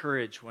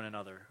 encourage one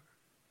another.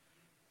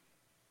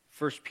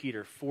 1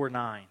 Peter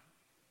 4:9.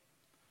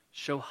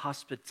 Show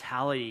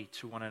hospitality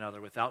to one another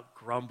without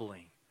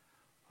grumbling.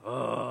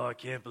 Oh, I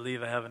can't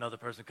believe I have another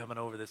person coming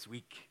over this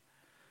week.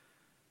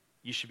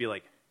 You should be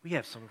like, we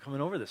have someone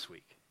coming over this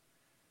week.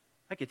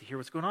 I get to hear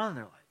what's going on in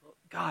their life.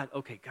 God,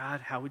 okay,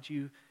 God, how would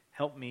you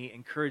help me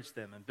encourage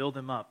them and build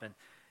them up? And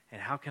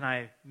how can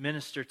I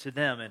minister to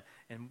them?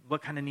 And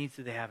what kind of needs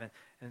do they have?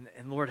 And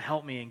Lord,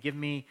 help me and give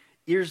me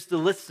ears to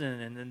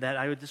listen, and that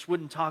I just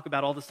wouldn't talk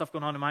about all the stuff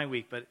going on in my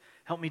week, but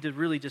help me to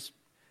really just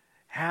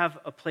have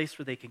a place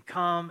where they can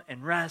come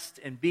and rest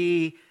and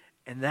be,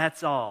 and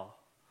that's all.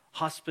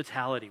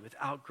 Hospitality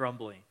without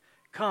grumbling.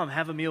 Come,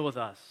 have a meal with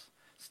us.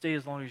 Stay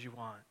as long as you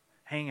want.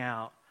 Hang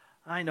out.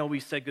 I know we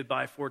said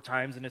goodbye 4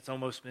 times and it's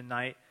almost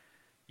midnight.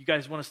 You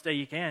guys want to stay,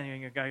 you can.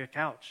 You're on your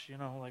couch, you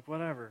know, like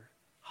whatever.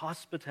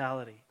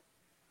 Hospitality.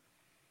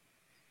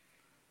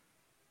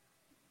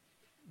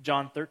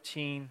 John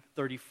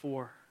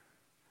 13:34.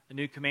 A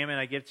new commandment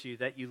I give to you,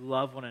 that you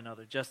love one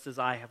another, just as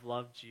I have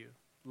loved you.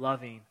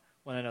 Loving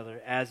one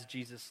another as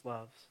Jesus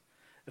loves.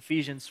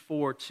 Ephesians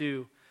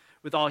 4:2.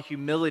 With all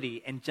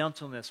humility and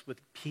gentleness,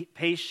 with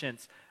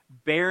patience,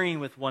 bearing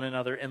with one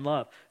another in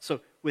love.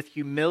 So with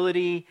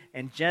humility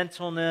and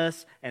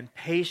gentleness and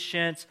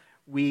patience,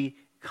 we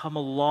come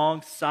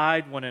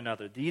alongside one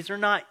another. These are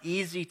not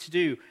easy to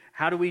do.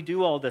 How do we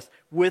do all this?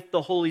 With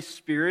the Holy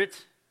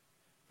Spirit,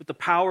 with the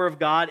power of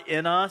God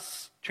in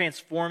us,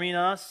 transforming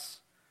us.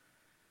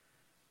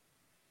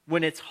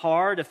 When it's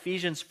hard,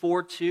 Ephesians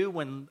 4:2,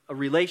 when a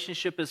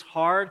relationship is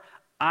hard,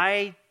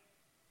 I,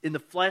 in the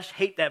flesh,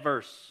 hate that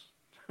verse.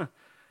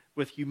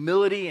 With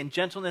humility and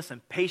gentleness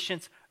and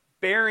patience,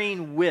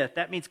 bearing with.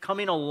 That means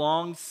coming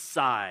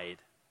alongside.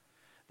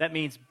 That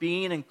means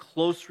being in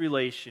close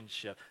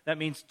relationship. That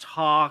means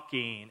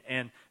talking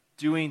and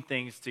doing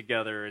things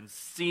together and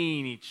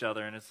seeing each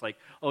other. And it's like,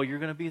 oh, you're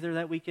going to be there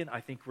that weekend?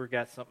 I think we've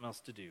got something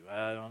else to do.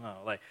 I don't know.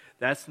 Like,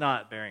 that's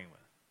not bearing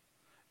with.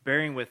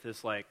 Bearing with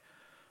is like,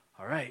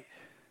 all right,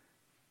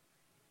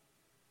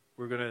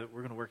 we're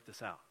gonna work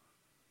this out.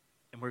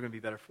 And we're going to be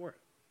better for it.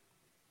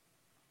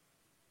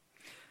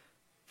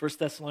 1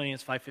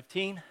 Thessalonians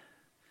 5:15,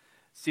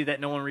 see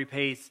that no one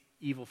repays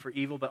evil for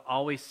evil, but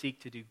always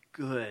seek to do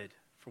good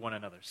for one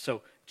another.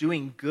 So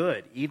doing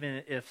good,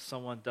 even if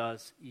someone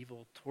does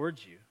evil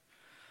towards you.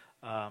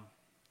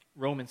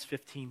 Romans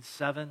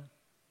 15:7,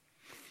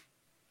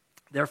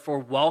 therefore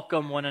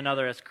welcome one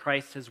another as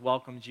Christ has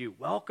welcomed you.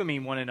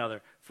 Welcoming one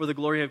another for the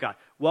glory of God.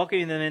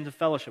 Welcoming them into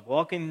fellowship.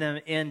 Welcoming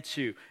them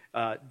into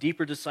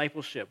deeper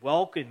discipleship.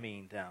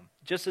 Welcoming them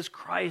just as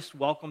Christ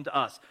welcomed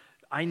us.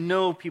 I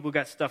know people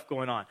got stuff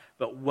going on,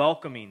 but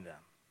welcoming them.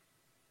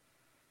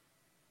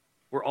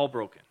 We're all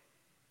broken.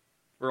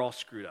 We're all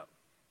screwed up.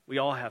 We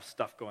all have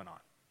stuff going on.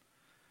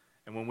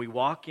 And when we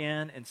walk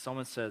in and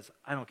someone says,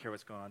 I don't care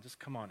what's going on, just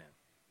come on in.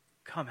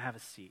 Come have a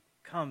seat.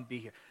 Come be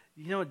here.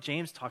 You know what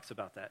James talks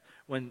about that?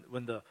 When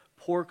the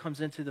poor comes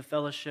into the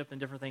fellowship and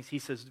different things, he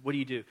says, what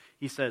do?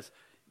 He says,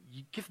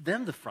 you give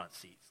them the front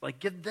seats. Like,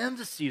 give them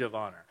the seat of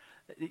honor.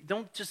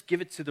 Don't just give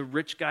it to the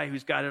rich guy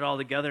who's got it all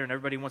together and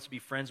everybody wants to be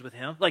friends with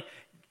him. Like,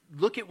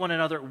 look at one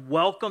another,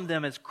 welcome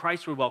them as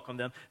Christ would welcome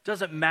them.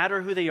 Doesn't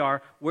matter who they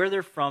are, where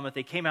they're from, if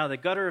they came out of the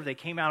gutter, if they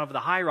came out of the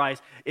high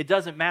rise, it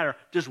doesn't matter.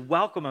 Just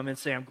welcome them and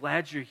say, I'm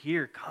glad you're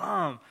here.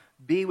 Come,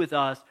 be with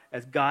us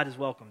as God has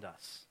welcomed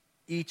us.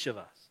 Each of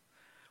us.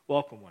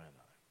 Welcome one another.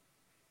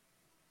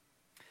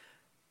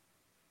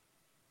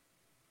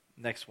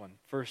 Next one,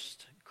 1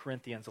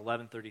 Corinthians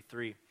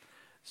 11:33.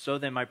 So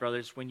then, my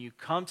brothers, when you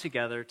come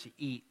together to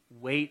eat,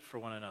 wait for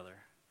one another.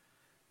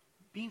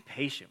 Being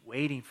patient,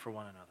 waiting for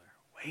one another.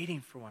 Waiting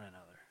for one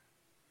another.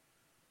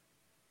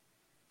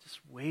 Just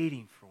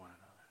waiting for one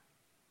another.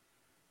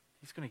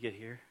 He's going to get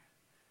here.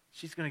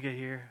 She's going to get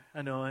here.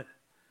 I know it.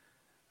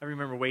 I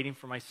remember waiting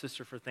for my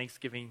sister for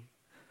Thanksgiving.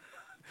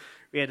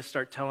 We had to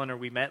start telling her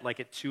we met like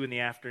at 2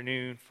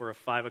 p.m. for a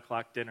 5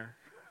 o'clock dinner.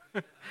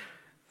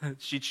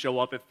 She'd show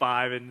up at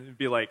 5 and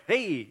be like,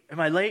 hey, am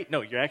I late?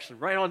 No, you're actually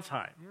right on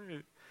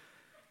time.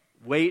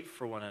 Wait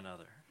for one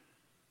another.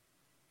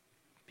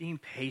 Being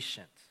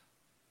patient.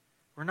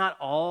 We're not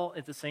all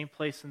at the same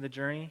place in the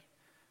journey,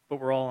 but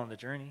we're all on the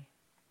journey.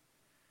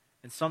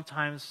 And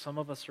sometimes some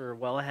of us are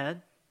well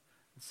ahead,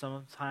 and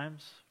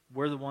sometimes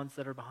we're the ones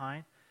that are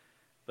behind.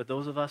 But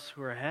those of us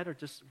who are ahead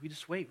we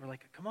just wait. We're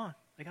like, come on,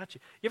 I got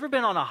you. You ever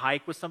been on a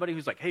hike with somebody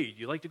who's like, hey, do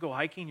you like to go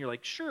hiking? You're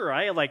like, sure,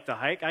 I like to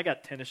hike. I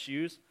got tennis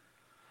shoes.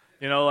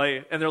 You know,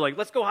 and they're like,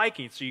 let's go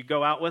hiking. So you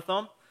go out with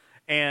them,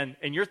 and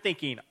you're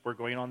thinking, we're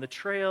going on the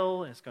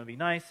trail, and it's going to be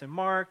nice and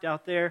marked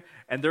out there.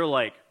 And they're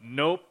like,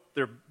 nope.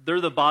 They're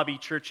the Bobby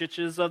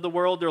Churchiches of the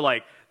world. They're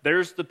like,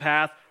 there's the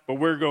path, but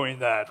we're going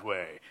that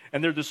way.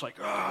 And they're just like,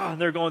 and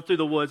they're going through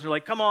the woods. They're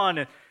like, come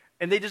on.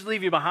 And they just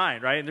leave you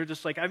behind, right? And they're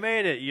just like, I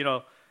made it, you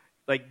know.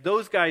 Like,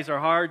 those guys are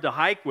hard to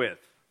hike with.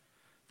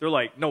 They're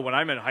like, no, when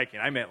I meant hiking,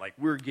 I meant like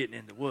we're getting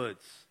in the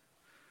woods.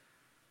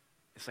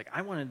 It's like,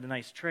 I wanted a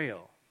nice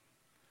trail.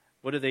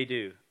 What do?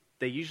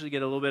 They usually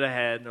get a little bit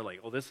ahead, and they're like,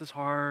 oh, this is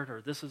hard,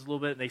 or this is a little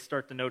bit, and they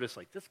start to notice,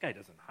 like, this guy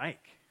doesn't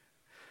hike.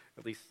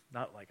 At least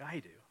not like I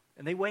do.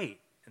 And they wait,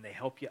 and they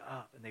help you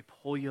up, and they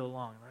pull you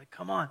along. They're like,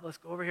 come on, let's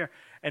go over here.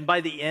 And by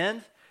the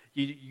end,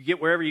 you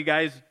get wherever you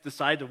guys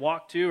decide to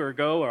walk to or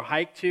go or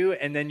hike to,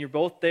 and then you're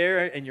both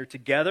there, and you're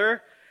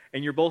together,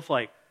 and you're both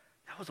like,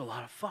 that was a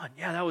lot of fun.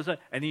 Yeah, that was it.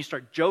 And then you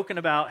start joking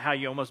about how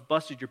you almost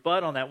busted your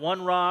butt on that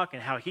one rock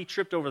and how he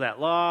tripped over that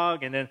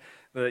log, and then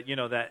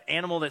that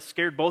animal that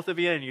scared both of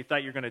you, and you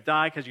thought you were going to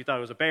die because you thought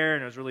it was a bear,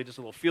 and it was really just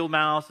a little field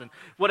mouse, and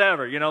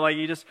whatever. You know, like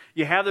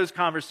you have those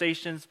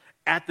conversations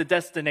at the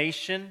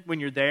destination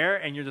when you're there,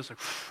 and you're just like,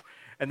 phew.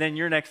 And then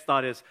your next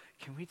thought is,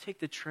 can we take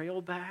the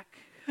trail back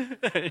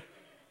and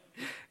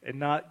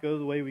not go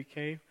the way we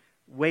came?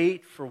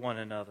 Wait for one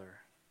another.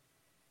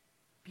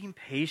 Being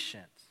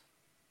patient.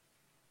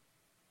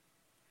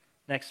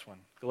 Next one,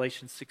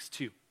 Galatians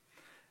 6:2.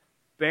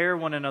 Bear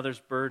one another's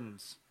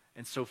burdens,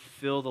 and so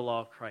fill the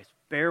law of Christ.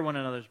 Bear one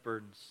another's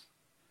burdens.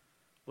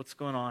 What's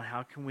going on?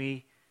 How can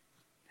we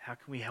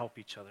help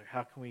each other?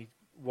 How can we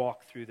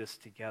walk through this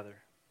together?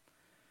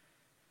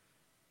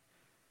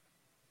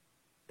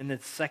 In the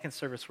second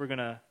service, we're going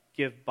to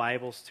give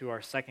Bibles to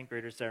our second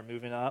graders that are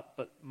moving up.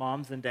 But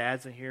moms and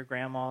dads in here,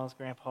 grandmas,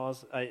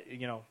 grandpas,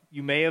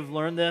 you may have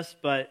learned this,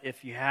 but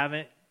if you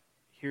haven't,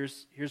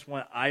 here's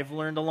one I've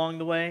learned along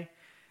the way.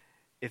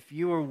 if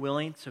you are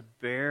willing to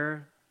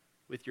bear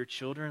with your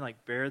children,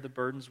 like bear the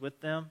burdens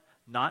with them,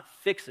 not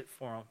fix it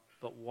for them,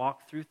 but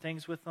walk through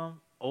things with them,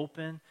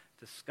 open,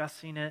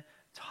 discussing it,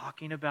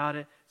 talking about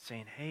it,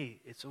 saying, hey,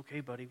 it's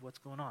okay, buddy, what's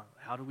going on?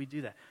 How do we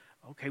do that?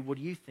 Okay, what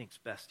do you think's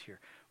best here?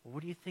 Well,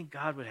 what do you think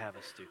God would have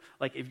us do?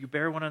 Like, if you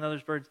bear one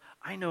another's burdens,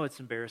 I know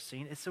it's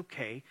embarrassing. It's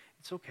okay.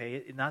 It's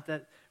okay. Not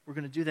that we're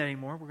going to do that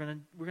anymore. We're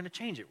going to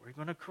change it. We're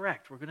going to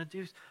correct. We're going to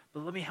do,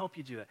 but let me help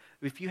you do it.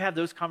 If you have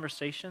those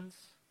conversations,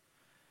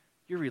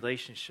 your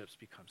relationships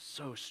become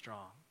so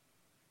strong.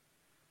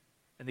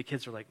 And the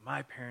kids are like,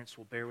 my parents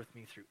will bear with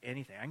me through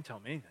anything. I can tell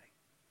them anything.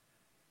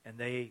 And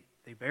they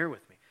bear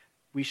with me.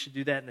 We should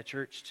do that in the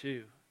church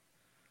too.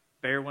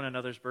 Bear one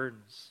another's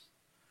burdens.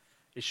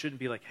 It shouldn't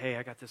be like, hey,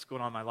 I got this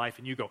going on in my life,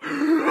 and you go,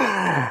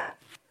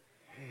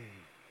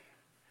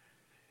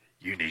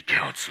 you need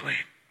counseling.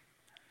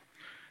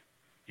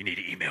 You need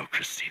to email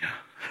Christina.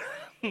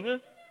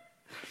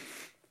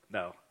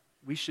 No,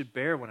 we should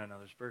bear one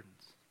another's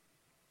burdens.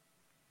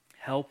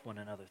 Help one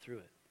another through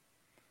it.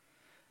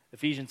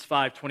 Ephesians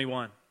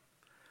 5:21.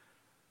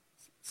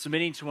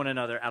 Submitting to one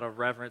another out of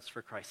reverence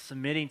for Christ.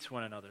 Submitting to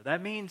one another.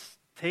 That means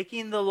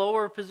taking the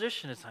lower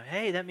position. It's like,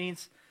 hey, that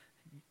means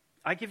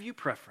I give you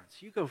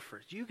preference. You go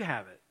first. You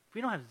have it.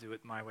 We don't have to do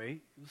it my way.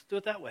 Let's do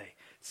it that way.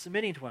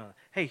 Submitting to one another.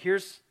 Hey,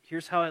 here's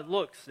how it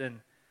looks.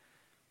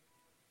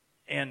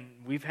 And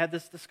we've had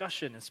this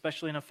discussion,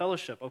 especially in a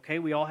fellowship. Okay,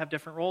 we all have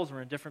different roles.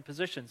 We're in different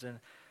positions. And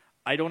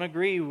I don't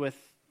agree with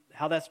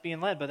how that's being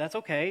led, but that's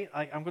okay.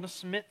 I'm going to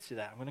submit to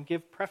that. I'm going to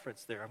give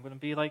preference there. I'm going to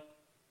be like,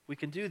 we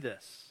can do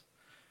this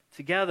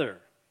together.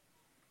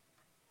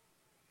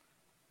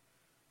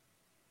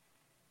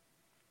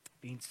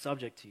 Being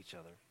subject to each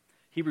other.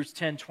 Hebrews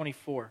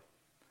 10:24.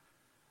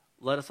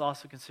 Let us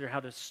also consider how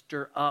to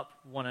stir up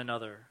one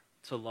another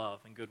to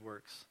love and good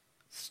works.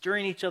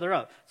 Stirring each other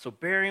up. So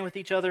bearing with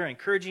each other,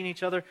 encouraging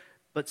each other,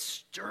 but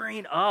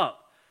stirring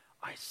up.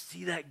 I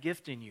see that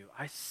gift in you.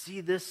 I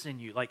see this in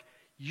you. Like,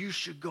 you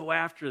should go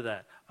after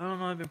that. I don't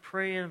know, I've been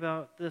praying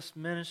about this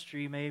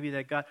ministry maybe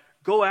that God,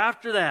 go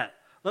after that.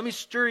 Let me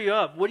stir you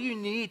up. What do you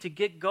need to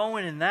get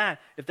going in that?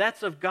 If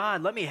that's of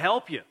God, let me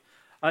help you.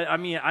 I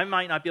mean, I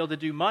might not be able to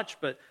do much,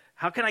 but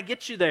how can I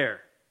get you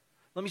there?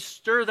 Let me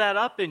stir that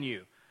up in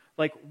you.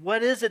 Like,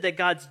 what is it that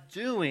God's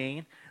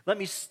doing? Let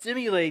me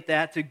stimulate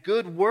that to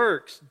good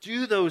works.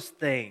 Do those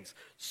things.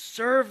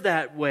 Serve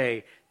that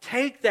way.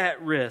 Take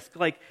that risk.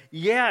 Like,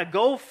 yeah,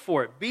 go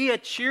for it. Be a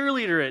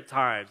cheerleader at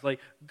times.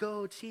 Like,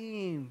 go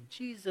team.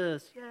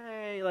 Jesus,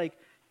 yay. Like,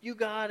 you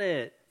got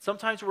it.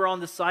 Sometimes we're on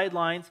the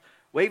sidelines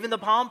waving the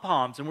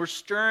pom-poms and we're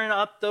stirring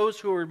up those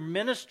who are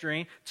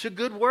ministering to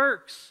good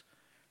works.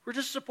 We're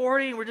just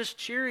supporting. We're just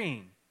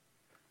cheering.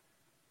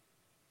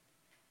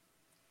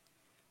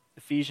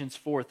 Ephesians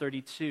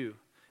 4:32.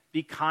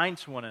 Be kind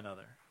to one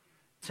another.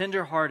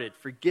 Tender-hearted,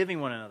 forgiving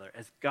one another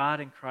as God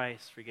in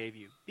Christ forgave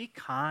you. Be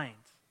kind.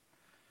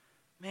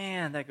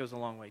 Man, that goes a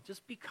long way.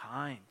 Just be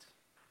kind.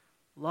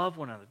 Love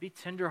one another. Be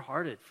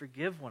tender-hearted.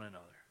 Forgive one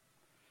another.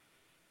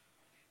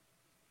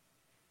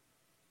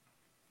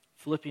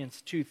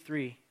 Philippians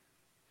 2:3.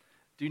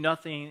 Do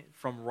nothing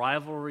from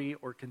rivalry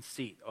or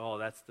conceit. Oh,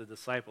 that's the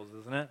disciples,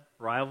 isn't it?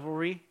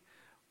 Rivalry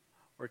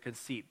or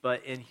conceit.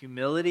 But in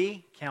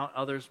humility, count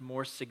others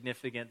more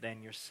significant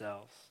than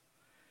yourselves.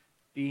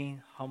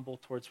 Being humble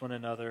towards one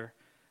another,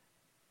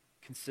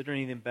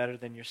 considering them better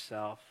than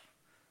yourself,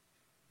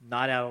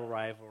 not out of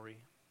rivalry.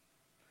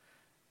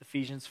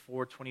 Ephesians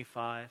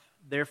 4:25.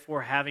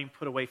 Therefore, having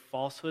put away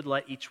falsehood,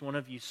 let each one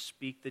of you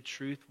speak the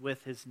truth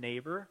with his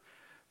neighbor,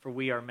 for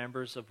we are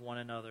members of one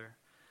another.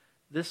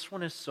 This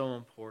one is so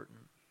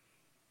important.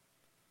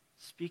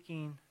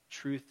 Speaking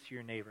truth to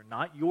your neighbor,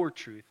 not your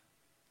truth,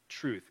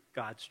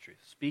 God's truth.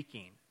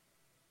 Speaking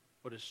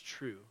what is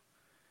true.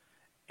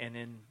 And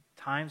in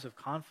times of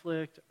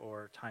conflict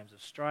or times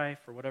of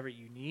strife or whatever,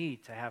 you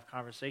need to have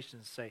conversations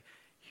and say,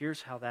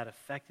 here's how that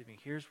affected me.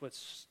 Here's what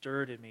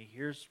stirred in me.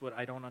 Here's what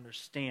I don't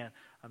understand.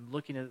 I'm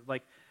looking at,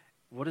 like,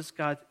 what is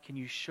God, can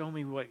you show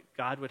me what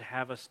God would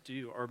have us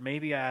do? Or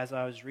maybe as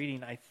I was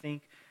reading, I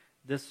think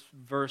this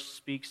verse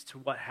speaks to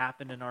what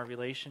happened in our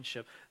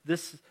relationship.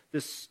 This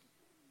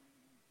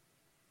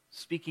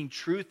speaking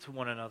truth to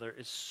one another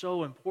is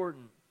so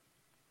important.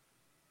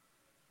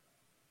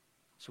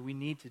 So we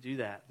need to do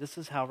that. This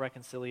is how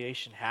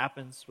reconciliation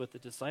happens with the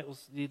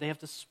disciples. They have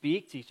to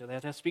speak to each other. They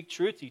have to speak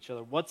truth to each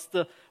other. What's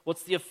the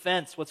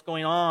offense? What's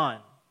going on?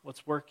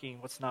 What's working?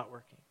 What's not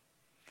working?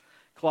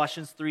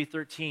 Colossians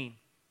 3:13.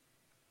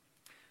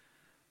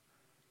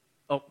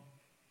 Oh,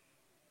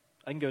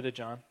 I can go to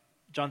John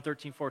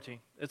 13:14.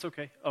 It's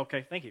okay.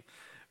 Okay, thank you.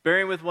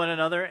 Bearing with one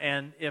another,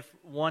 and if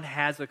one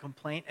has a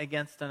complaint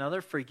against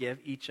another, forgive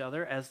each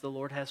other as the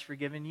Lord has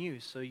forgiven you.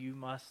 So you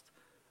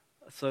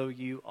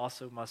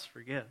also must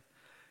forgive.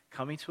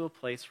 Coming to a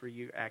place where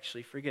you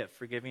actually forgive.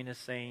 Forgiving is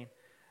saying,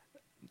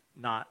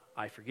 not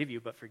I forgive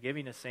you, but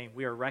forgiving is saying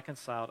we are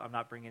reconciled. I'm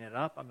not bringing it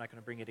up. I'm not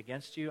going to bring it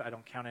against you. I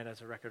don't count it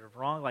as a record of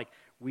wrong. Like,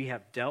 we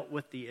have dealt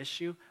with the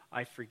issue.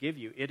 I forgive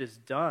you. It is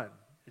done.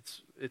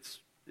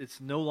 It's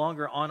no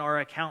longer on our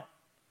account.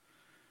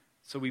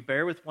 So we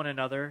bear with one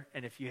another,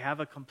 and if you have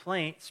a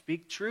complaint,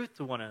 speak truth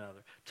to one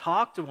another.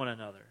 Talk to one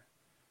another.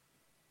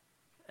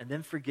 And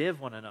then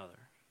forgive one another.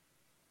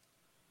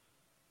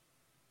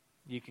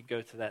 You could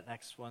go to that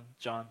next one,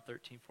 John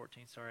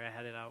 13:14. Sorry, I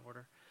had it out of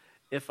order.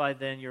 If I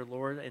then, your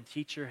Lord and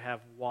teacher,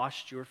 have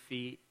washed your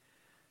feet,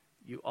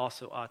 you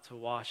also ought to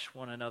wash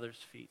one another's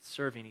feet,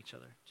 serving each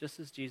other, just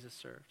as Jesus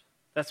served.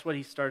 That's what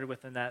he started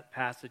with in that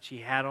passage. He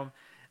had them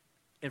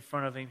in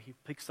front of him. He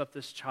picks up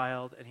this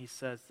child and he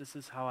says, this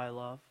is how I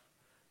love.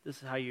 This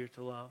is how you're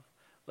to love.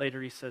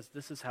 Later he says,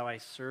 this is how I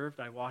served.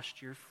 I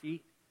washed your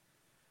feet.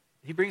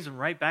 He brings them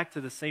right back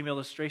to the same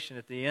illustration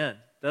at the end,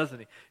 doesn't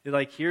he? He's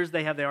like,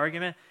 they have the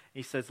argument.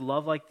 He says,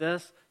 love like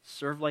this,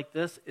 serve like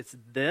this. It's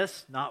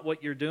this, not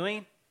what you're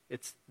doing.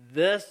 It's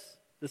this.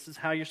 This is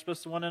how you're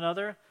supposed to one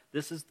another.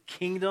 This is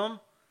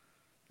kingdom.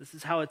 This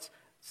is how it's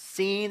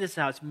seen. This is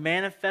how it's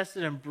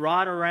manifested and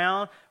brought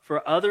around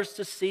for others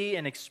to see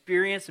and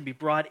experience and be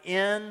brought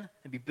in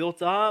and be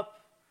built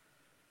up.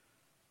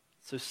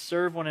 So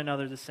serve one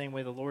another the same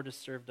way the Lord has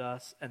served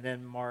us. And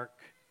then Mark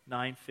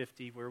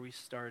 9:50, where we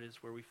start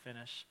is where we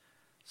finish.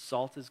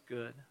 Salt is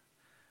good,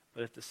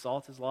 but if the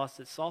salt has lost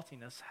its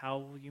saltiness, how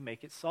will you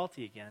make it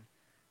salty again?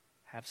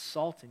 Have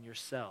salt in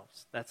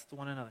yourselves. That's the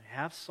one another.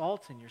 Have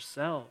salt in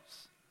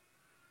yourselves.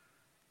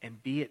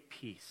 And be at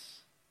peace.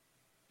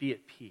 Be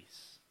at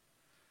peace.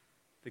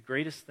 The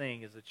greatest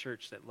thing is a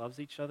church that loves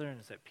each other and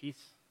is at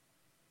peace.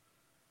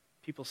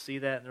 People see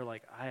that and they're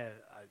like,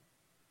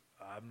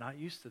 I'm not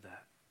used to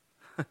that.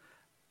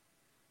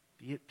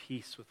 Be at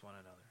peace with one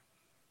another.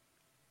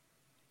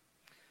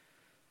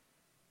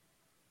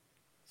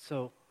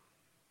 So,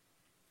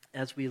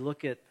 as we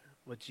look at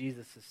what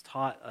Jesus has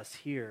taught us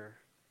here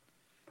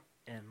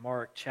in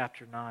Mark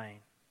chapter 9,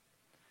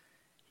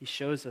 he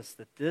shows us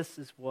that this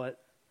is what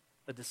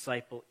a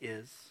disciple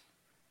is,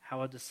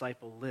 how a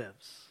disciple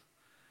lives.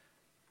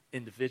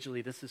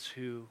 Individually, this is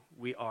who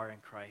we are in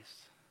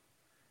Christ.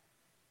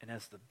 And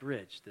as the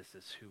bridge, this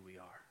is who we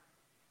are.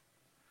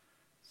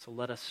 So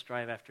let us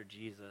strive after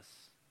Jesus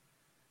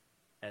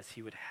as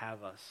he would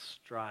have us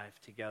strive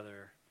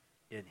together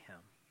in him.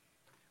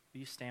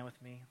 Will you stand with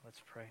me?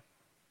 Let's pray.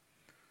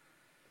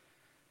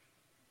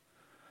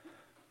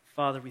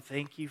 Father, we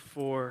thank you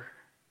for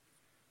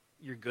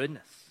your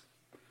goodness.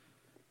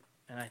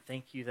 And I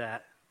thank you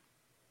that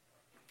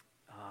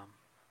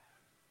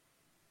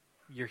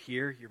you're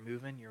here, you're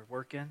moving, you're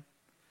working.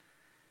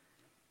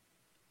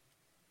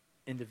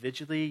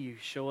 Individually, you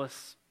show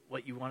us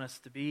what you want us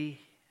to be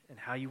and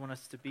how you want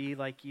us to be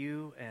like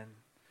you and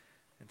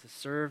to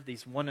serve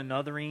these one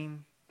anothering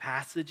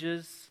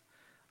passages.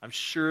 I'm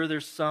sure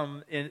there's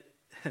some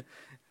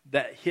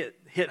that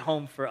hit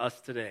home for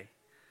us today.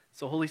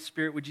 So Holy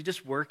Spirit, would you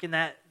just work in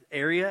that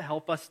area?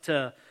 Help us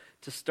to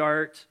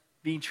start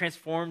being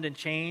transformed and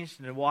changed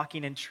and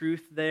walking in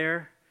truth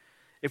there.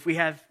 If we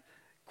have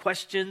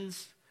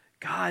questions,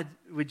 God,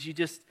 would you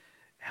just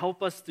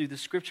help us through the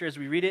scripture as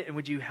we read it? And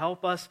would you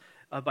help us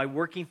by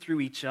working through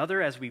each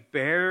other as we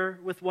bear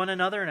with one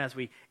another and as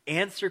we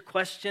answer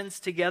questions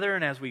together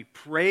and as we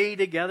pray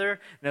together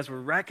and as we're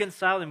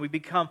reconciled and we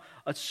become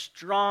a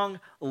strong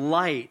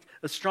light,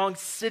 a strong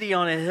city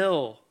on a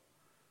hill.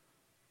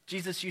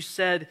 Jesus, you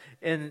said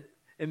in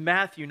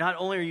Matthew, not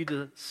only are you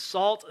the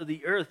salt of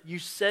the earth, you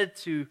said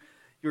to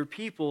your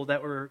people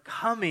that were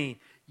coming,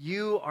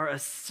 you are a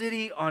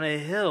city on a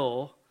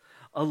hill.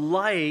 A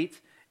light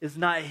is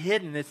not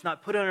hidden. It's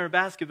not put under a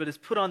basket, but it's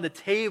put on the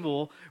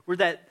table. We're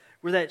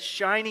that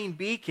shining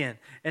beacon.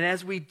 And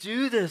as we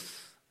do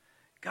this,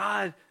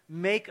 God,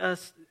 make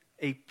us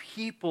a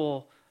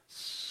people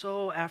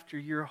so after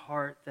your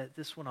heart that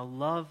just want to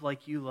love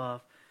like you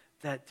love,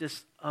 that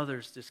just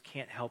others just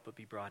can't help but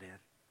be brought in.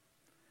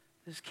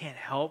 They just can't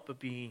help but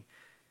being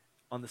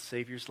on the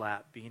Savior's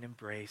lap, being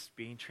embraced,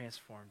 being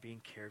transformed, being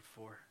cared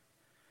for.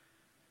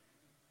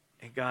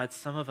 And God,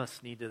 some of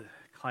us need to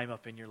climb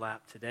up in your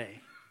lap today.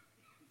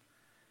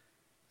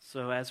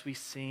 So as we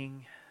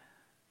sing,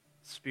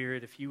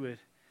 Spirit, if you would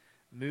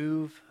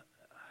move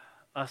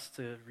us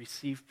to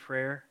receive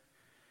prayer,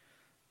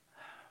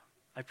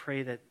 I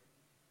pray that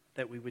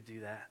we would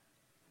do that.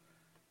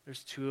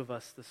 There's two of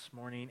us this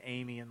morning,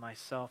 Amy and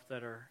myself,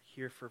 that are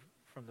here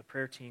from the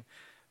prayer team.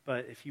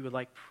 But if you would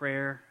like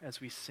prayer as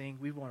we sing,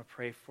 we want to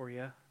pray for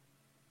you.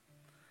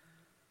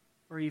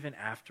 Or even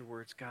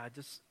afterwards, God,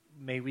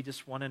 may we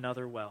just one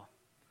another well.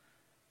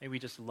 May we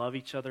just love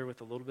each other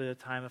with a little bit of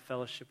time of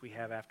fellowship we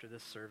have after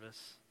this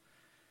service.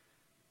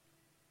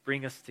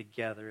 Bring us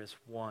together as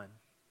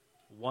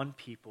one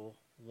people,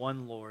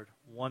 one Lord,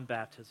 one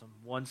baptism,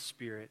 one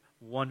Spirit,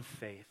 one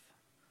faith,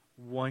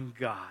 one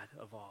God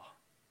of all,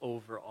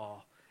 over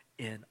all,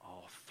 in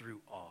all,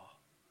 through all.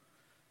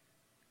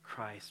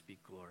 Christ be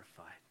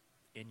glorified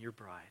in your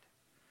bride.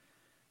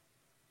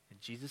 In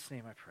Jesus'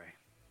 name I pray.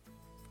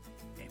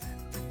 Amen.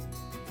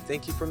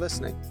 Thank you for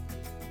listening.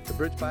 The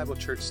Bridge Bible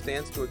Church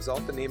stands to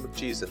exalt the name of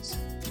Jesus.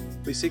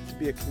 We seek to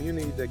be a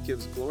community that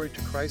gives glory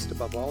to Christ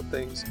above all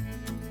things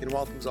and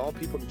welcomes all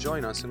people to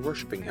join us in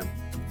worshiping Him.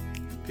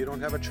 If you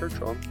don't have a church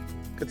home,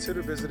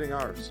 consider visiting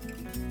ours.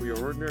 We are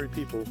ordinary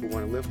people who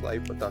want to live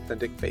life with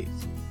authentic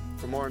faith.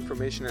 For more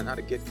information on how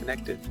to get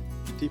connected,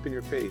 deepen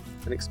your faith,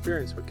 and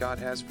experience what God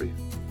has for you,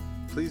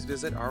 please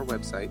visit our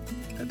website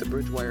at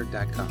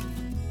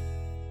thebridgewire.com.